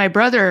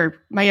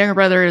 My younger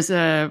brother, is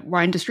a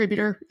wine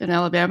distributor in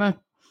Alabama,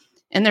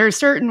 and there are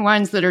certain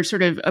wines that are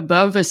sort of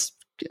above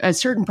a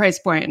certain price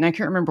point, and I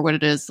can't remember what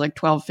it is, like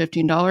 $12,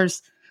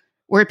 $15,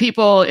 where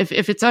people,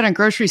 if it's on a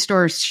grocery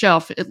store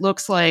shelf, it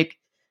looks like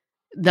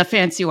the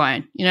fancy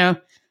wine,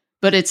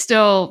 but it's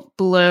still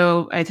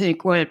below, I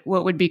think, what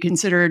would be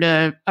considered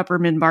a upper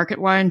mid-market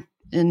wine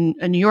in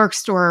a New York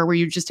store, where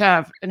you just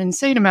have an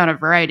insane amount of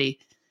variety.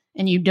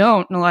 And you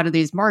don't in a lot of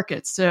these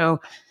markets. So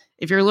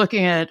if you're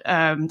looking at,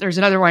 there's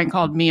another wine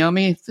called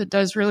Miomi that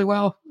does really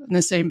well on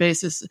the same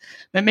basis,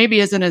 but maybe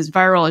isn't as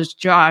viral as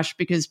Josh,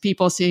 because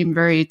people seem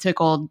very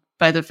tickled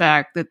by the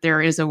fact that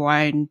there is a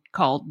wine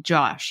called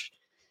Josh.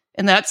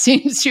 And that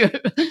seems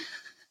to...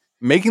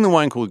 Making the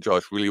wine called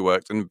Josh really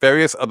worked, and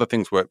various other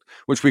things worked,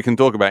 which we can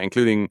talk about,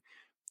 including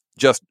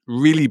just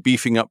really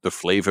beefing up the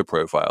flavor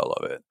profile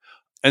of it.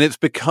 And it's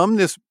become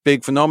this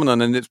big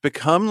phenomenon, and it's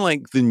become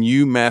like the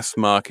new mass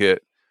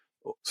market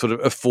sort of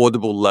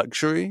affordable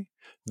luxury,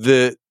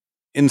 that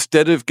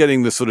instead of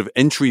getting the sort of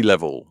entry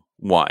level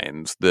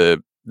wines,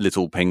 the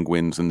Little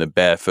Penguins and the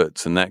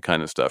Barefoots and that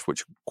kind of stuff,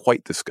 which are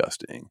quite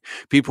disgusting,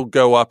 people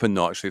go up a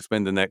notch. They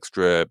spend an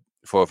extra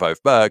 $4 or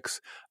 $5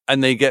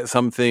 and they get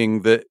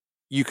something that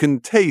you can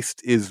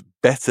taste is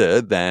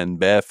better than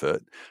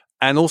Barefoot,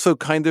 and also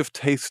kind of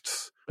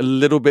tastes a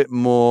little bit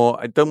more,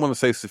 I don't want to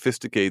say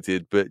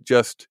sophisticated, but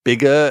just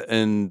bigger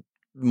and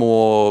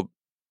more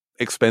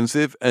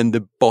expensive, and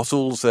the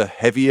bottles are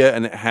heavier,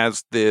 and it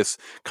has this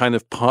kind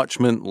of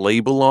parchment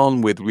label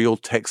on with real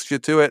texture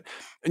to it,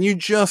 and you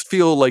just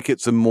feel like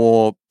it's a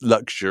more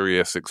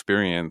luxurious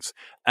experience.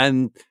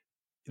 And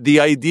the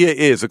idea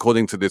is,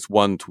 according to this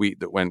one tweet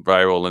that went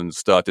viral and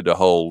started a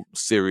whole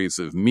series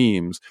of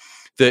memes,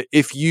 that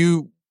if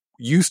you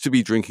used to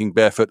be drinking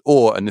Barefoot,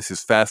 or, and this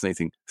is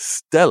fascinating,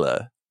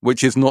 Stella,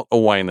 which is not a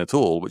wine at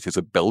all, which is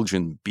a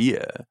Belgian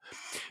beer,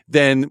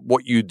 then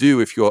what you do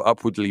if you're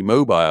upwardly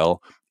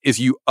mobile is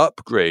you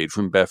upgrade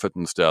from Barefoot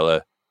and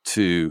Stella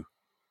to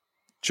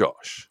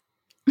Josh.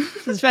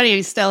 It's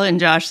funny, Stella and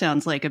Josh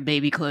sounds like a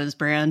baby clothes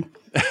brand.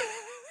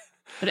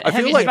 But I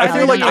feel like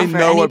I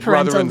know a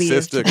brother and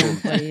sister.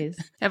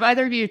 Have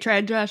either of you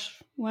tried Josh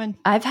one?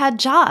 I've had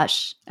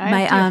Josh.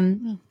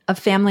 A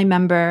family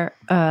member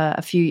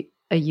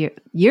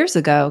years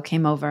ago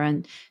came over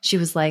and she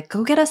was like,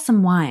 "Go get us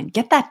some wine.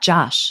 Get that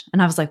Josh."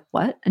 And I was like,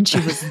 "What?" And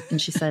she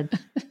said,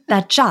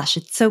 "That Josh,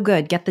 it's so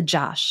good. Get the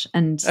Josh."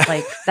 And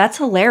like, that's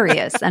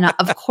hilarious. And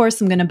of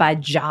course I'm going to buy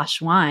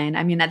Josh wine.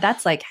 I mean,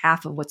 that's like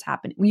half of what's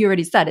happening. We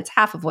already said it's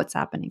half of what's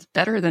happening. It's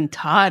better than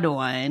Todd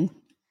wine.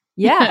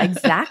 Yeah,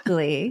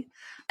 exactly.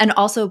 And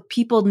also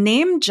people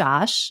name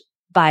Josh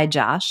by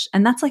Josh,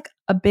 and that's like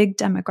a big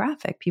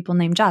demographic. People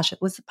name Josh.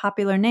 It was a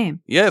popular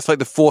name. Yeah, it's like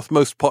the fourth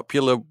most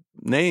popular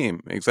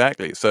name.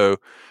 Exactly. So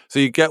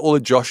you get all the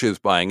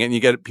Joshes buying it, and you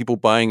get people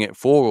buying it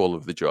for all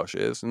of the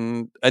Joshes,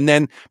 and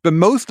then, but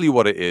mostly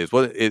what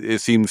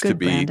it seems to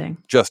be branding.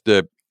 Just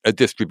a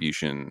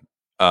distribution.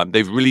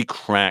 They've really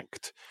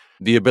cracked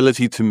the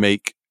ability to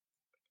make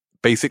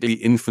basically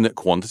infinite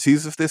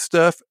quantities of this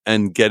stuff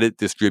and get it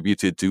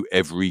distributed to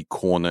every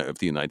corner of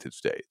the United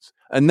States.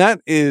 And that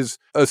is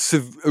a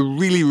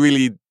really,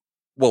 really,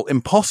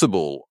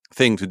 impossible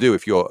thing to do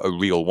if you're a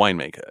real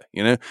winemaker.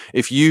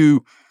 If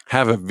you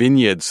have a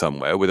vineyard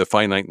somewhere with a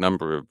finite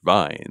number of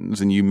vines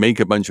and you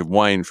make a bunch of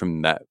wine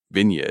from that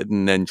vineyard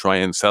and then try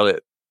and sell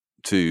it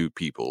to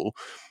people,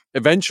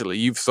 eventually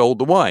you've sold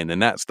the wine,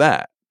 and that's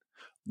that.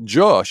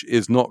 Josh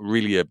is not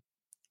really a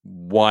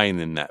wine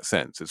in that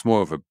sense. It's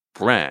more of a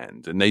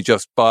brand, and they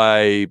just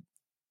buy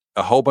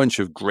a whole bunch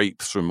of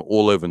grapes from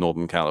all over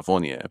Northern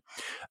California,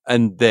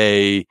 and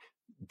they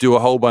do a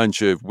whole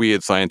bunch of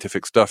weird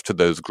scientific stuff to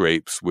those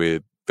grapes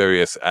with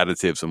various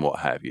additives and what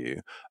have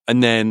you.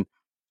 And then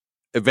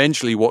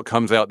eventually what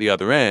comes out the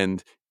other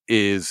end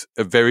is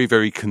a very,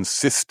 very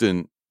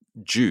consistent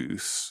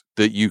juice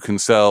that you can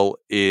sell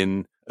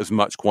in as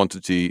much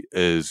quantity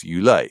as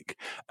you like.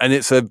 And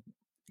it's a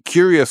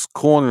curious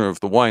corner of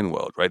the wine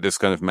world, right? This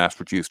kind of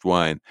mass-produced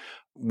wine,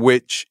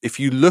 which if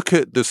you look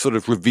at the sort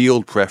of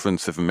revealed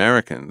preference of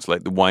Americans,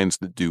 like the wines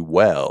that do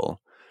well,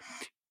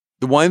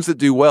 the wines that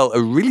do well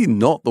are really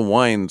not the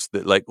wines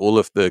that like all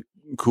of the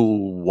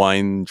cool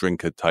wine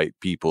drinker type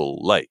people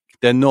like.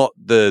 They're not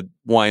the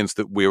wines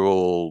that we're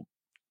all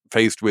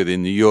faced with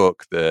in New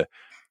York, the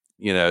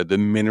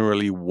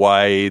minerally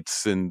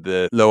whites and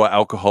the lower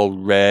alcohol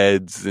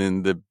reds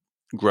and the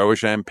grower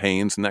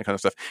champagnes and that kind of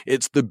stuff.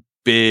 It's the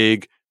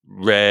big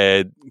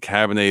red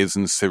Cabernets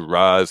and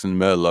Syrahs and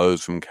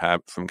Merlots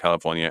from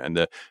California and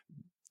the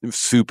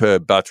super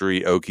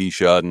buttery oaky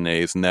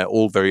Chardonnays, and they're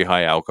all very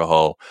high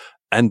alcohol.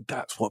 And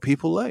that's what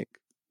people like.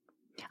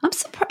 I'm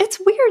surprised. It's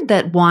weird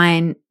that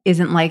wine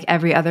isn't like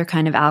every other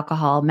kind of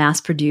alcohol,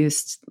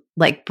 mass-produced,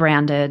 like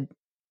branded.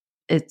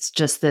 It's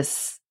just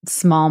this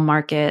small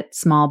market,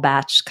 small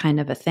batch kind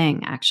of a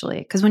thing, actually.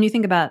 Because when you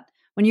think about,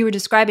 when you were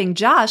describing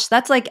Josh,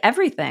 that's like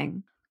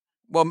everything.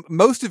 Well,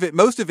 most of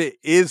it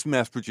is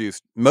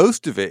mass-produced.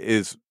 Most of it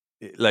is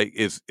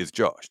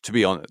Josh, to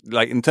be honest.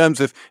 Like in terms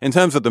of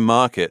the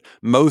market,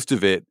 most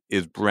of it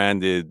is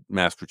branded,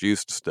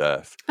 mass-produced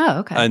stuff. Oh,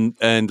 okay.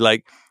 And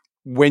like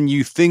when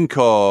you think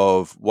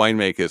of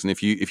winemakers, and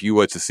if you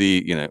were to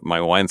see, my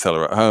wine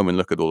cellar at home and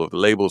look at all of the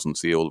labels and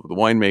see all of the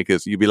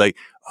winemakers, you'd be like,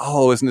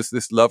 oh, isn't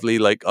this lovely,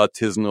 like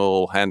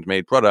artisanal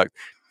handmade product?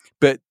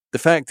 But the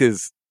fact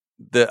is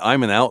that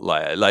I'm an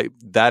outlier. Like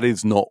that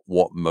is not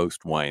what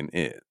most wine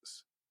is.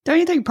 Don't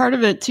you think part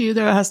of it, too,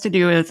 though, has to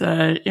do with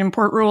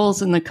import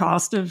rules and the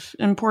cost of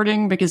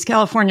importing? Because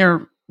California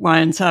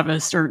wines have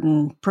a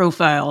certain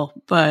profile,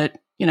 but,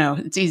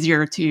 it's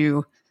easier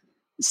to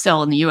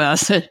sell in the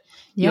U.S.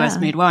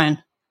 U.S.-made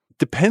wine.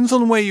 Depends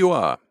on where you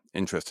are,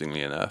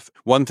 interestingly enough.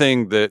 One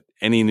thing that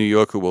any New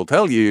Yorker will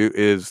tell you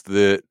is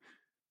that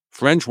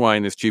French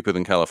wine is cheaper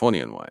than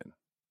Californian wine,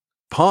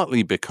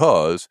 partly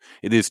because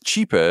it is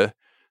cheaper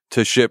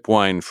to ship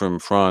wine from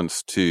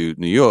France to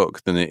New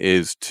York than it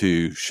is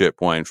to ship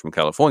wine from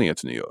California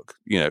to New York.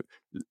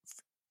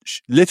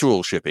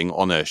 Literal shipping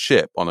on a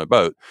ship, on a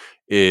boat,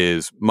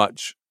 is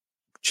much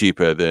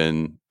cheaper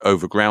than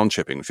overground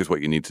shipping, which is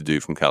what you need to do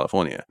from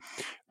California.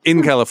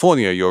 In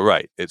California, you're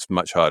right, it's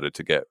much harder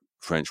to get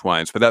French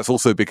wines, but that's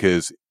also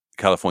because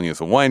California is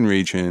a wine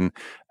region,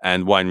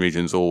 and wine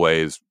regions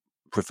always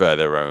prefer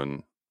their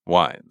own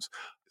wines.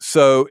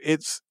 So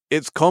it's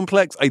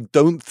complex. I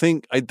don't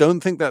think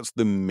that's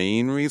the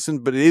main reason,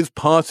 but it is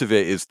part of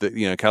it is that,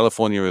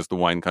 California is the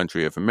wine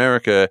country of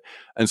America.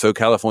 And so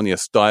California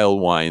style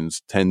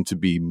wines tend to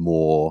be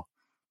more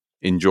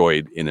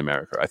enjoyed in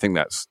America. I think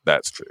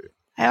that's true.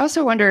 I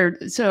also wonder,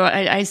 so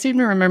I seem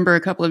to remember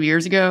a couple of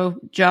years ago,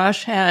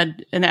 Josh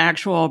had an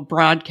actual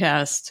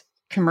broadcast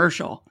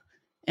commercial.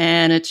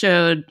 And it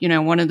showed,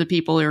 one of the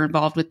people who are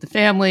involved with the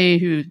family,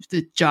 who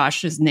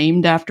Josh is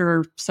named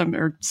after so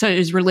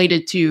is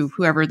related to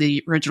whoever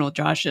the original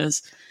Josh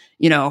is,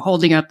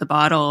 holding up the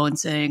bottle and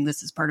saying,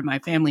 this is part of my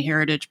family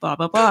heritage, blah,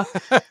 blah, blah.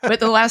 But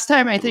the last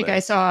time I think I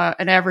saw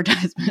an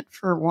advertisement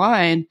for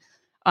wine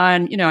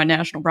on, a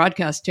national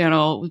broadcast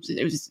channel,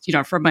 it was,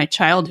 from my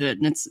childhood.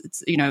 And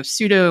it's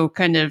pseudo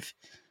kind of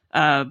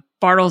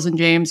Bartles and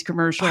James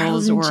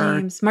commercials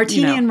James.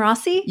 Martini and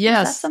Rossi?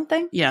 Yes. Is that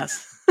something?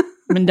 Yes.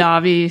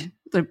 Mondavi,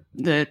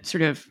 the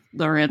sort of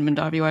lower end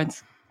Mondavi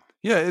wines.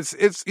 Yeah,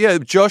 it's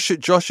Josh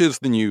is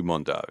the new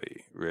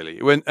Mondavi, really.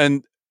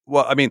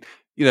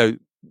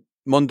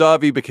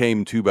 Mondavi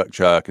became Two Buck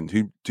Chuck,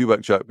 and Two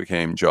Buck Chuck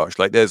became Josh.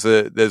 Like there's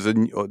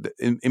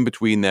in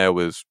between there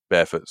was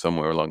Barefoot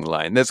somewhere along the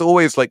line. There's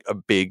always like a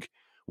big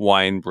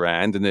wine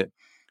brand, and it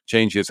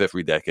changes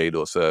every decade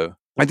or so.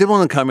 I did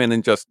want to come in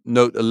and just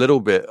note a little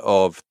bit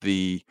of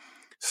the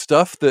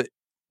stuff that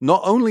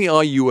not only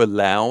are you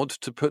allowed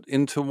to put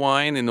into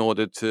wine in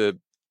order to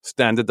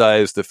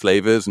standardize the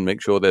flavors and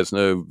make sure there's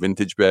no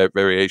vintage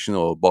variation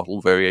or bottle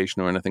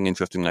variation or anything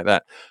interesting like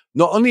that.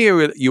 Not only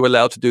are you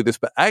allowed to do this,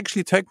 but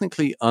actually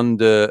technically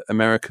under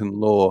American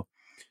law,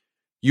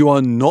 you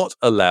are not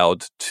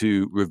allowed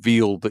to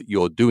reveal that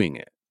you're doing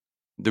it.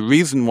 The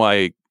reason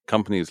why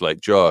companies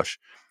like Josh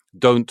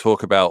don't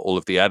talk about all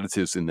of the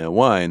additives in their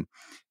wine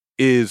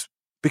is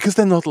because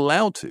they're not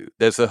allowed to.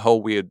 There's a whole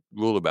weird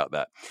rule about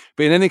that.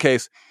 But in any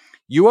case,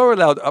 you are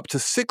allowed up to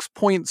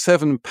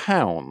 6.7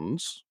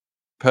 pounds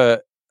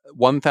per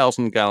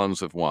 1,000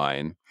 gallons of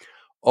wine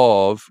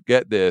of,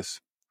 get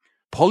this,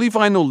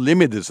 polyvinyl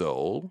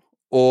limidazole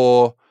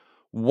or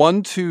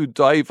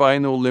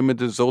 1,2-divinyl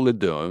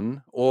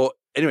limidazolidone, or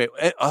anyway,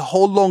 a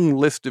whole long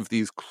list of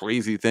these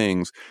crazy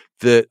things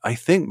that I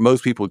think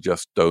most people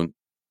just don't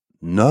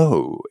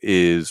know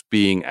is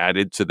being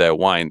added to their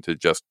wine to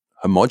just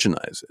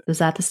homogenize it. Is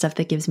that the stuff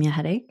that gives me a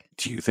headache?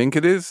 Do you think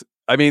it is?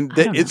 I mean, I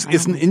don't know. it's I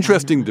don't an like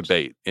interesting wine much.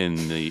 debate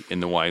in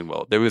the wine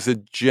world. There is a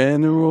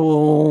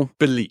general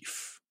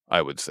belief,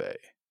 I would say,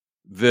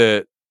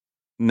 that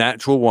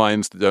natural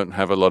wines that don't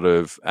have a lot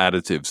of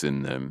additives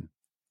in them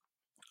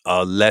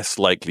are less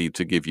likely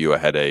to give you a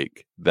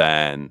headache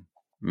than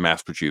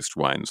mass-produced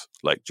wines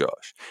like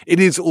Josh. It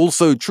is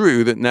also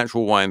true that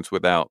natural wines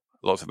without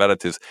lots of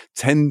additives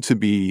tend to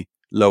be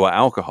lower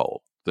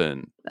alcohol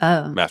than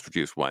Oh,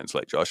 mass-produced wines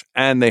like Josh,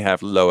 and they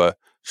have lower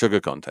sugar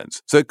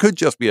contents. So it could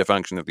just be a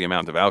function of the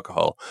amount of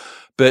alcohol.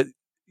 But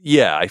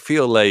yeah, I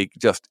feel like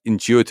just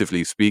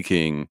intuitively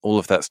speaking, all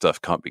of that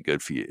stuff can't be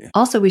good for you.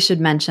 also, we should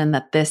mention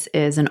that this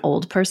is an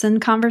old person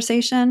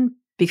conversation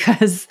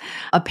because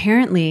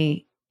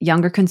apparently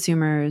younger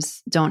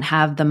consumers don't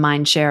have the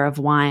mind share of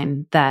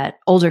wine that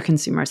older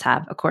consumers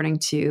have, according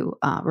to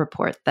a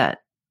report that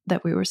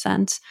we were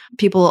sent.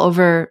 People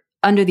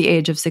under the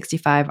age of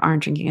 65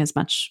 aren't drinking as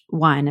much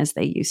wine as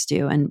they used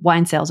to, and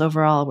wine sales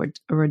overall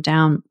were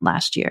down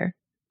last year.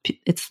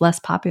 It's less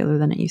popular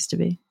than it used to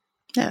be.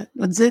 Yeah,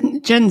 well,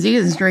 Gen Z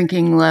is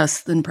drinking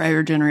less than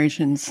prior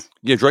generations.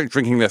 Yeah,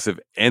 drinking less of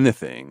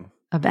anything.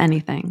 Of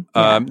anything.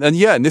 Yeah.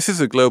 And this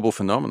is a global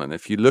phenomenon.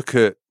 If you look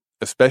at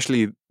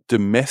especially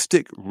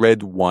domestic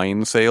red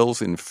wine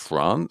sales in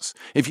France,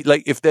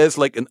 if there's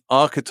like an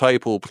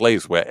archetypal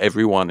place where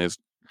everyone is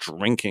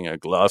drinking a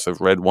glass of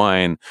red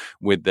wine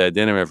with their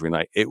dinner every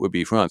night, it would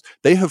be France.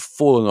 They have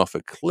fallen off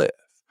a cliff.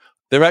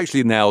 They're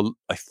actually now,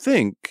 I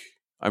think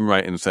I'm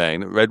right in saying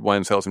that red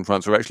wine sales in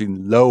France are actually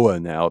lower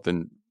now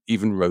than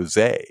even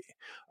rosé.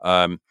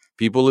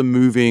 People are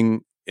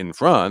moving in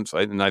France,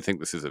 and I think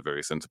this is a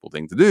very sensible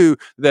thing to do.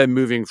 They're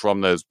moving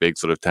from those big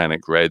sort of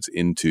tannic reds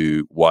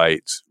into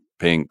whites,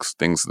 pinks,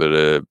 things that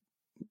are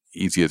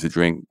easier to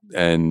drink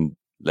and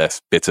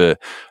less bitter.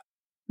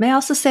 May I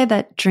also say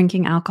that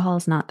drinking alcohol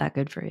is not that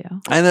good for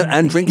you.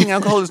 And drinking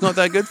alcohol is not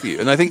that good for you.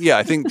 And I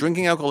think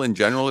drinking alcohol in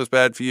general is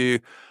bad for you.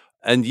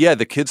 And yeah,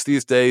 the kids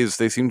these days,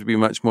 they seem to be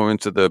much more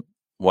into the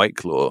White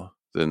Claw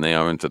than they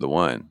are into the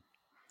wine.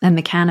 And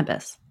the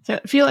cannabis. So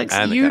Felix,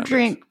 you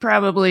drink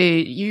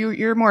probably,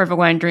 you're more of a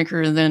wine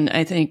drinker than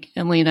I think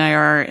Emily and I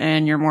are,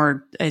 and you're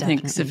more, I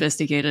think,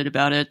 sophisticated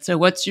about it. So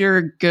what's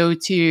your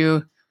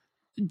go-to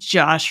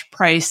Josh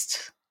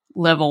priced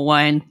level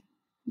wine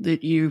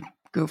that you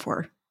go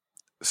for?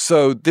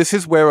 So this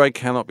is where I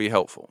cannot be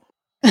helpful.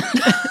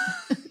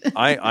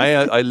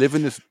 I live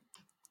in this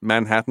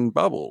Manhattan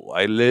bubble.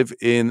 I live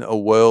in a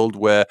world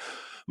where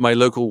my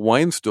local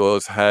wine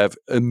stores have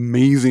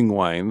amazing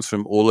wines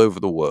from all over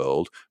the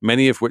world,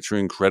 many of which are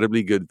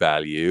incredibly good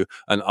value.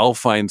 And I'll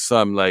find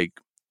some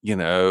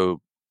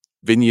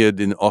vineyard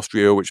in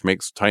Austria, which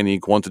makes tiny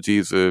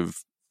quantities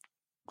of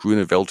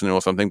Grüner Veltliner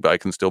or something, but I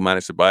can still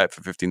manage to buy it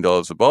for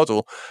 $15 a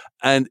bottle.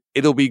 And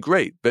it'll be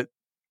great. But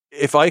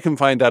if I can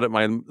find that at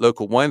my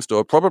local wine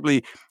store,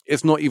 probably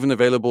it's not even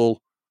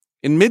available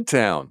in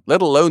Midtown,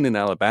 let alone in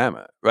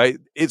Alabama, right?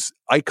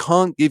 I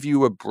can't give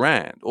you a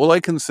brand. All I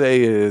can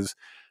say is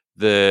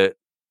that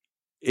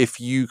if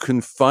you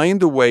can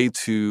find a way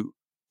to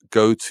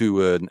go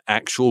to an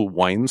actual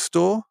wine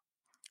store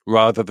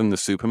rather than the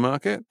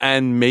supermarket,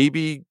 and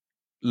maybe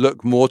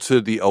look more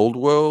to the old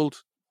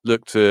world,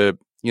 look to,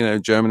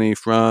 Germany,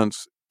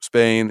 France,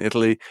 Spain,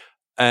 Italy,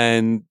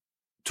 and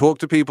talk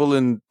to people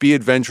and be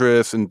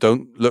adventurous and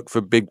don't look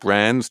for big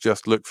brands,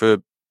 just look for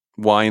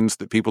wines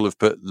that people have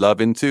put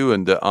love into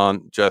and that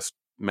aren't just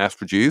mass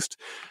produced.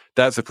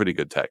 That's a pretty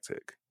good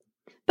tactic.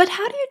 But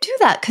how do you do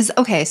that? Because,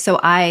 okay, so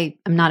I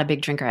am not a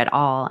big drinker at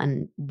all,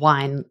 and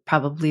wine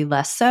probably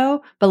less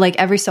so. But like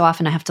every so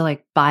often I have to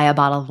like buy a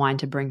bottle of wine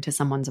to bring to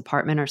someone's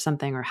apartment or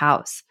something or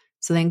house.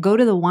 So then go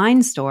to the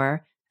wine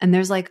store and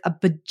there's like a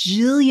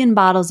bajillion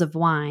bottles of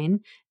wine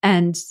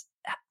and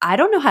I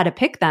don't know how to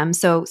pick them.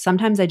 So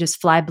sometimes I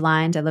just fly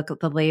blind. I look at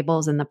the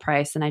labels and the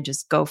price and I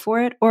just go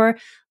for it. Or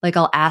like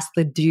I'll ask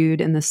the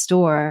dude in the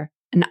store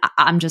and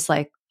I'm just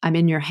like, I'm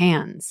in your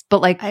hands.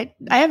 But like I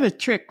have a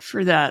trick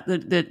for that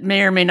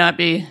may or may not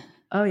be.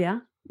 Oh yeah,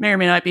 may or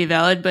may not be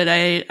valid. But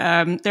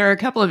there are a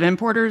couple of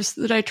importers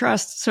that I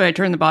trust, so I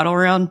turn the bottle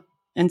around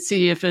and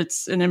see if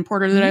it's an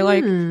importer that I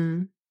like.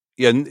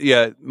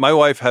 Yeah. My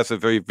wife has a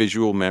very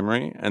visual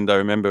memory, and I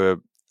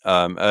remember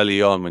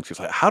early on when she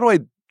was like, "How do I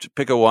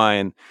pick a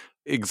wine?"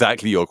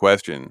 Exactly your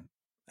question,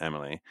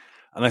 Emily.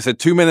 And I said,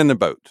 2 men in a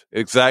boat.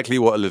 Exactly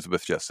what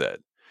Elizabeth just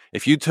said.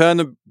 If you turn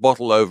the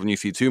bottle over and you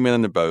see 2 men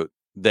in a boat,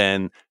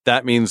 then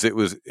that means it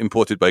was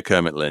imported by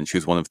Kermit Lynch,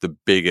 who's one of the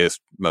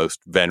biggest, most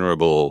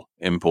venerable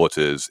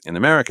importers in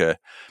America.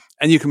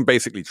 And you can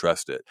basically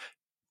trust it.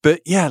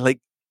 But yeah, like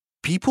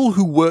people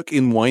who work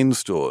in wine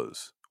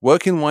stores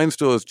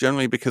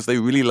generally because they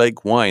really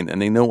like wine and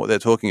they know what they're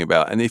talking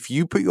about. And if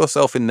you put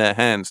yourself in their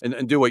hands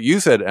and do what you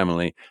said,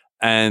 Emily,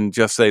 and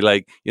just say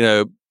like,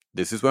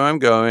 this is where I'm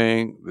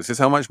going. This is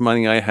how much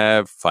money I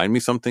have. Find me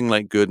something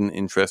like good and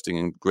interesting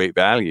and great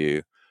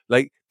value.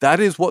 Like that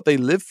is what they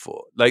live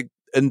for. Like,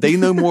 and they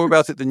know more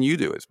about it than you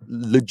do. It's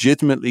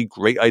legitimately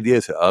great idea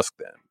to ask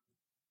them.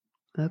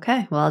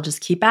 Okay. Well, I'll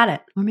just keep at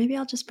it. Or maybe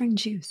I'll just bring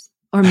juice.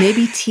 Or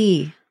maybe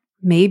tea.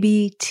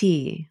 Maybe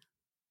tea.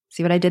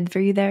 See what I did for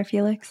you there,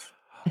 Felix?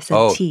 I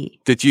said tea.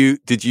 Did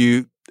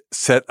you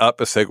set up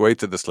a segue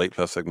to the Slate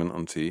Plus segment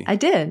on tea? I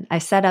did. I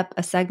set up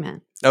a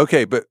segment.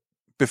 Okay, but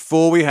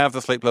before we have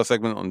the Slate Plus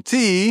segment on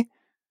tea,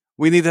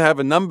 we need to have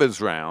a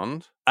numbers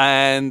round.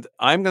 And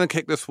I'm going to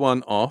kick this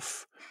one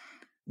off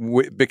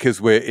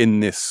because we're in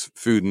this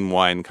food and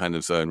wine kind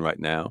of zone right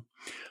now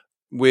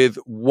with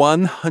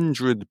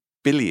 100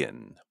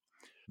 billion.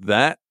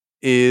 That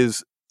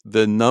is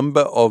the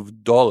number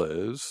of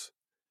dollars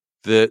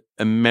that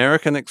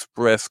American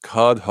Express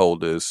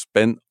cardholders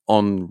spent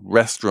on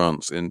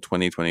restaurants in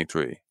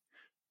 2023.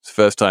 It's the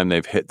first time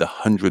they've hit the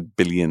 $100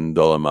 billion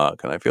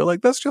mark. And I feel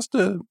like that's just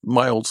a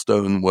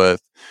milestone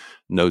worth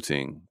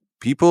noting.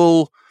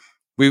 People,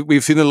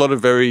 we've seen a lot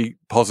of very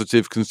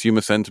positive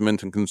consumer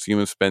sentiment and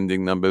consumer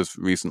spending numbers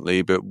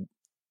recently. But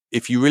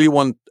if you really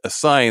want a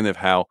sign of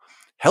how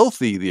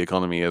healthy the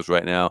economy is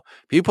right now,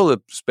 people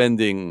are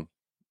spending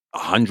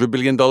 $100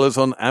 billion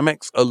on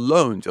Amex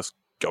alone, just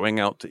going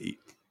out to eat.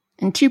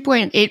 And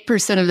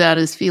 2.8% of that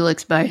is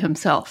Felix by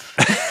himself.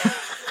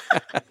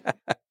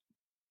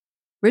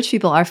 Rich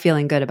people are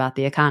feeling good about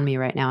the economy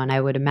right now, and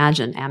I would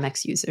imagine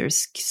Amex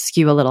users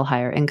skew a little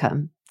higher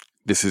income.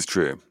 This is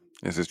true.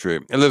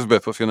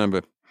 Elizabeth, what's your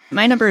number?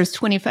 My number is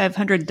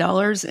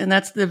 $2,500, and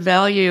that's the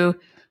value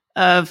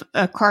of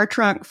a car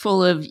trunk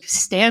full of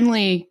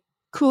Stanley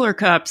cooler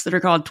cups that are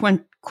called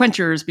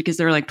quenchers because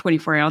they're like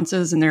 24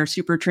 ounces, and they're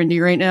super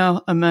trendy right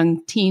now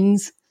among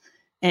teens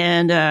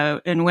and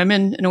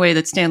women in a way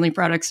that Stanley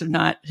products have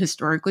not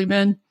historically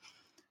been.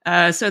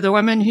 So the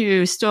woman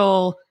who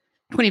stole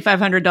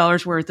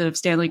 $2,500 worth of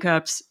Stanley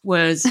cups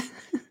was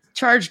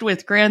charged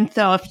with grand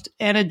theft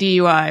and a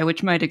DUI,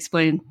 which might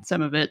explain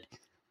some of it.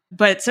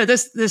 But so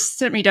this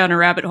sent me down a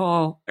rabbit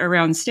hole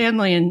around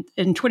Stanley. And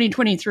in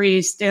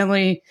 2023,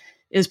 Stanley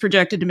is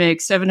projected to make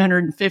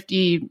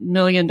 $750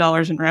 million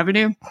in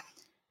revenue.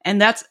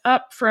 And that's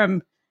up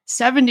from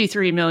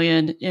 $73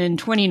 million in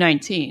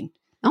 2019.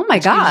 Oh my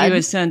God. Gives you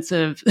a sense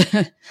of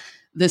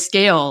the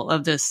scale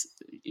of this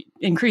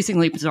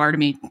increasingly bizarre to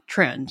me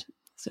trend.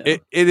 So.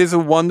 It is a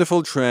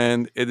wonderful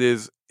trend. It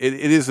is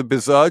a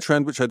bizarre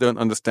trend, which I don't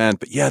understand.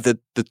 But yeah, the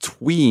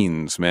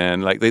tweens,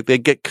 man, like they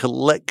get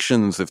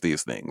collections of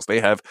these things. They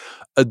have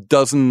a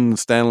dozen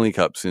Stanley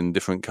Cups in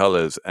different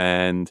colors,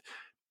 and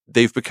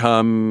they've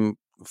become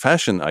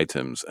fashion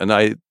items.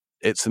 And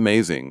it's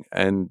amazing.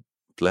 And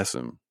bless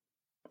them.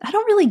 I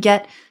don't really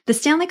get, the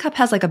Stanley Cup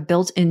has like a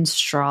built-in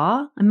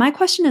straw. And my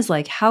question is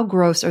like, how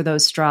gross are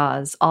those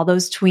straws? All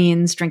those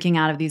tweens drinking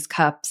out of these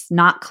cups,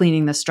 not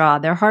cleaning the straw.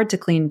 They're hard to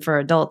clean for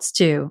adults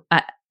too.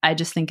 I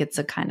just think it's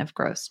a kind of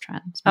gross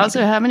trend. Maybe.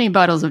 Also, how many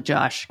bottles of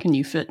Josh can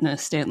you fit in a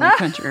Stanley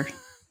quencher?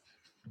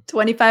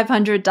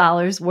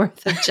 $2,500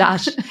 worth of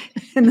Josh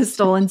in the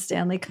stolen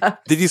Stanley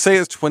Cup. Did you say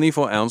it's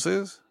 24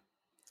 ounces?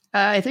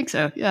 I think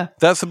so, yeah.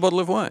 That's a bottle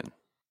of wine.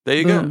 There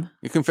you go.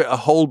 You can fit a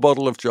whole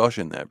bottle of Josh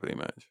in there pretty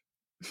much.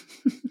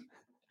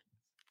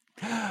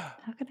 How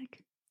could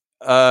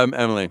I?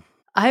 Emily.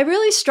 I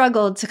really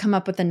struggled to come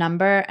up with a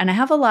number, and I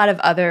have a lot of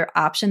other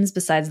options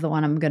besides the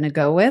one I'm going to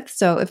go with.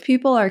 So if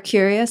people are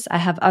curious, I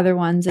have other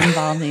ones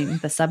involving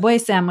the Subway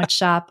sandwich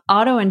shop,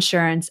 auto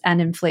insurance, and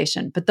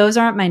inflation. But those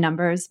aren't my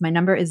numbers. My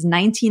number is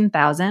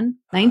 19,000.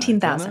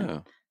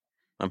 19,000.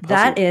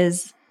 That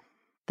is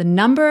the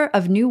number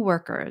of new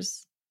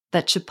workers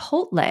that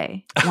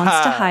Chipotle wants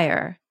to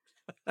hire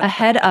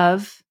ahead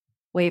of,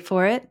 wait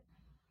for it,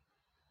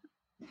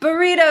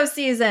 burrito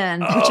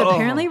season, which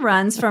apparently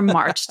runs from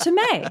March to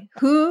May.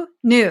 Who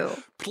knew?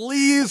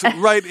 Please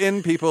write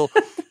in, people.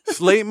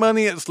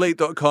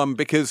 slatemoney@slate.com,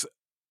 because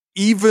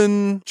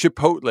even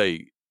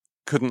Chipotle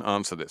couldn't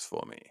answer this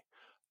for me.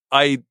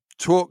 I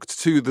talked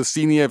to the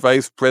senior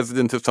vice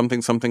president of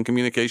something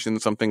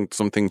communications, something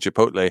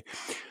Chipotle.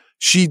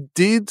 She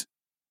did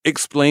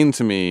explain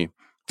to me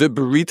that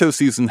burrito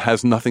season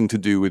has nothing to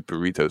do with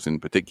burritos in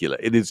particular.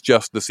 It is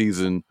just the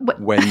season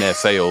when their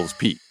sales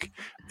peak.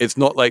 It's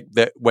not like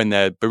that when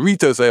their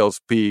burrito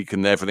sales peak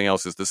and everything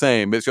else is the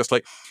same. It's just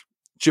like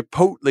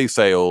Chipotle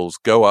sales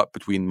go up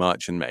between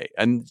March and May.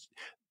 And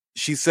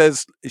she said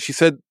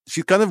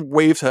she kind of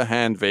waved her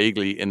hand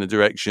vaguely in the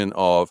direction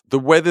of the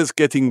weather's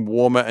getting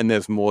warmer and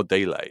there's more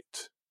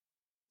daylight.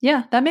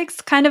 Yeah, that makes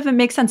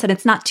sense. And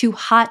it's not too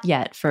hot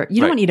yet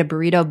you don't eat a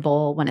burrito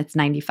bowl when it's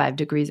 95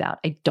 degrees out,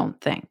 I don't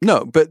think.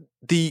 No, but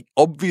the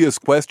obvious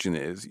question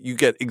is you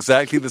get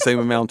exactly the same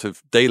amount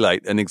of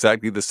daylight and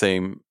exactly the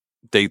same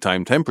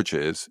daytime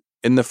temperatures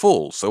in the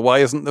fall. So why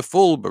isn't the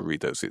fall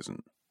burrito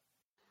season?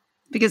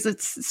 Because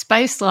it's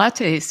spice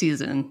latte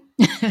season.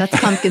 That's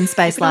pumpkin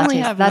spice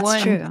lattes.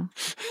 That's true.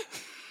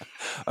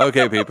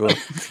 Okay, people.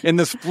 In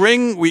the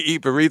spring, we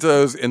eat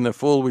burritos. In the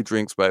fall, we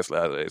drink spice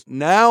lattes.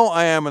 Now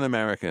I am an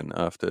American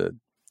after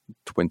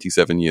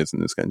 27 years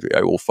in this country.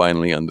 I will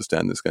finally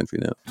understand this country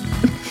now.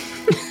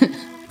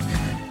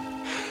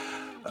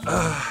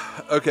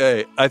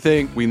 Okay, I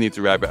think we need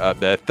to wrap it up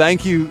there.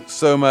 Thank you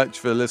so much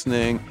for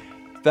listening.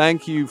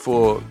 Thank you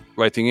for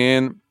writing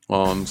in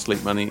on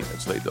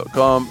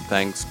slatemoney@slate.com.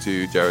 Thanks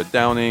to Jared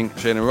Downing,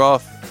 Shana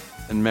Roth,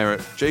 and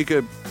Merritt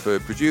Jacob for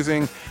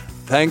producing.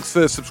 Thanks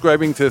for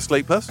subscribing to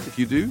Slate Plus. If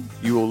you do,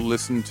 you will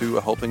listen to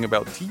a whole thing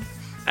about tea.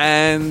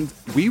 And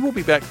we will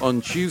be back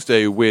on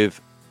Tuesday with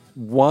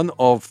one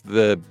of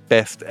the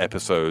best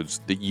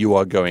episodes that you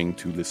are going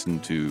to listen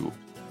to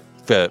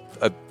for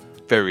a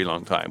very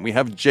long time. We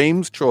have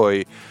James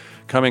Troy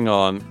coming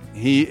on.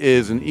 He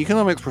is an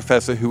economics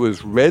professor who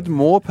has read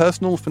more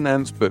personal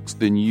finance books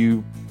than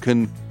you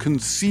can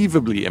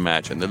conceivably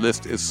imagine. The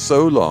list is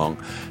so long.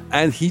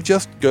 And he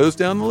just goes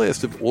down the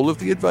list of all of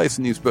the advice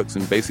in these books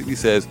and basically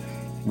says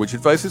which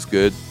advice is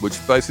good, which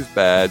advice is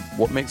bad,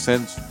 what makes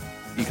sense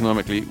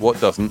economically, what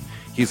doesn't.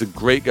 He's a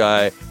great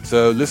guy.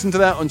 So listen to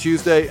that on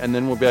Tuesday, and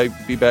then we'll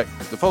be back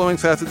the following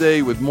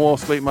Saturday with more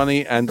Slate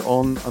Money and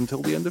on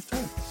until the end of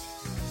time.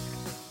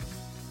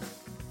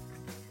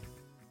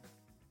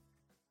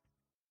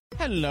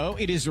 Hello,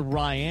 it is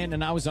Ryan,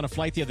 and I was on a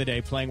flight the other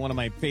day playing one of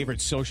my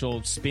favorite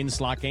social spin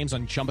slot games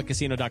on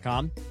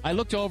ChumbaCasino.com. I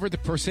looked over at the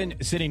person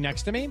sitting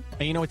next to me, and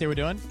you know what they were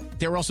doing?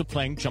 They were also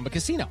playing Chumba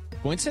Casino.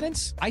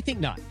 Coincidence? I think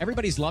not.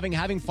 Everybody's loving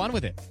having fun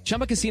with it.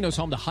 Chumba Casino is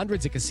home to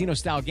hundreds of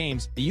casino-style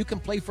games that you can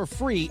play for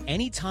free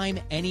anytime,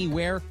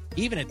 anywhere,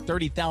 even at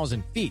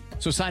 30,000 feet.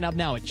 So sign up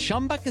now at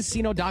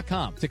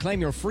ChumbaCasino.com to claim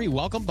your free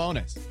welcome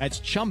bonus. That's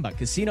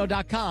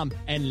ChumbaCasino.com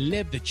and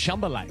live the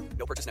Chumba life.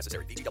 No purchase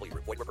necessary. VGW.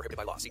 Void where prohibited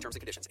by law. See terms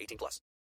and conditions. 18+.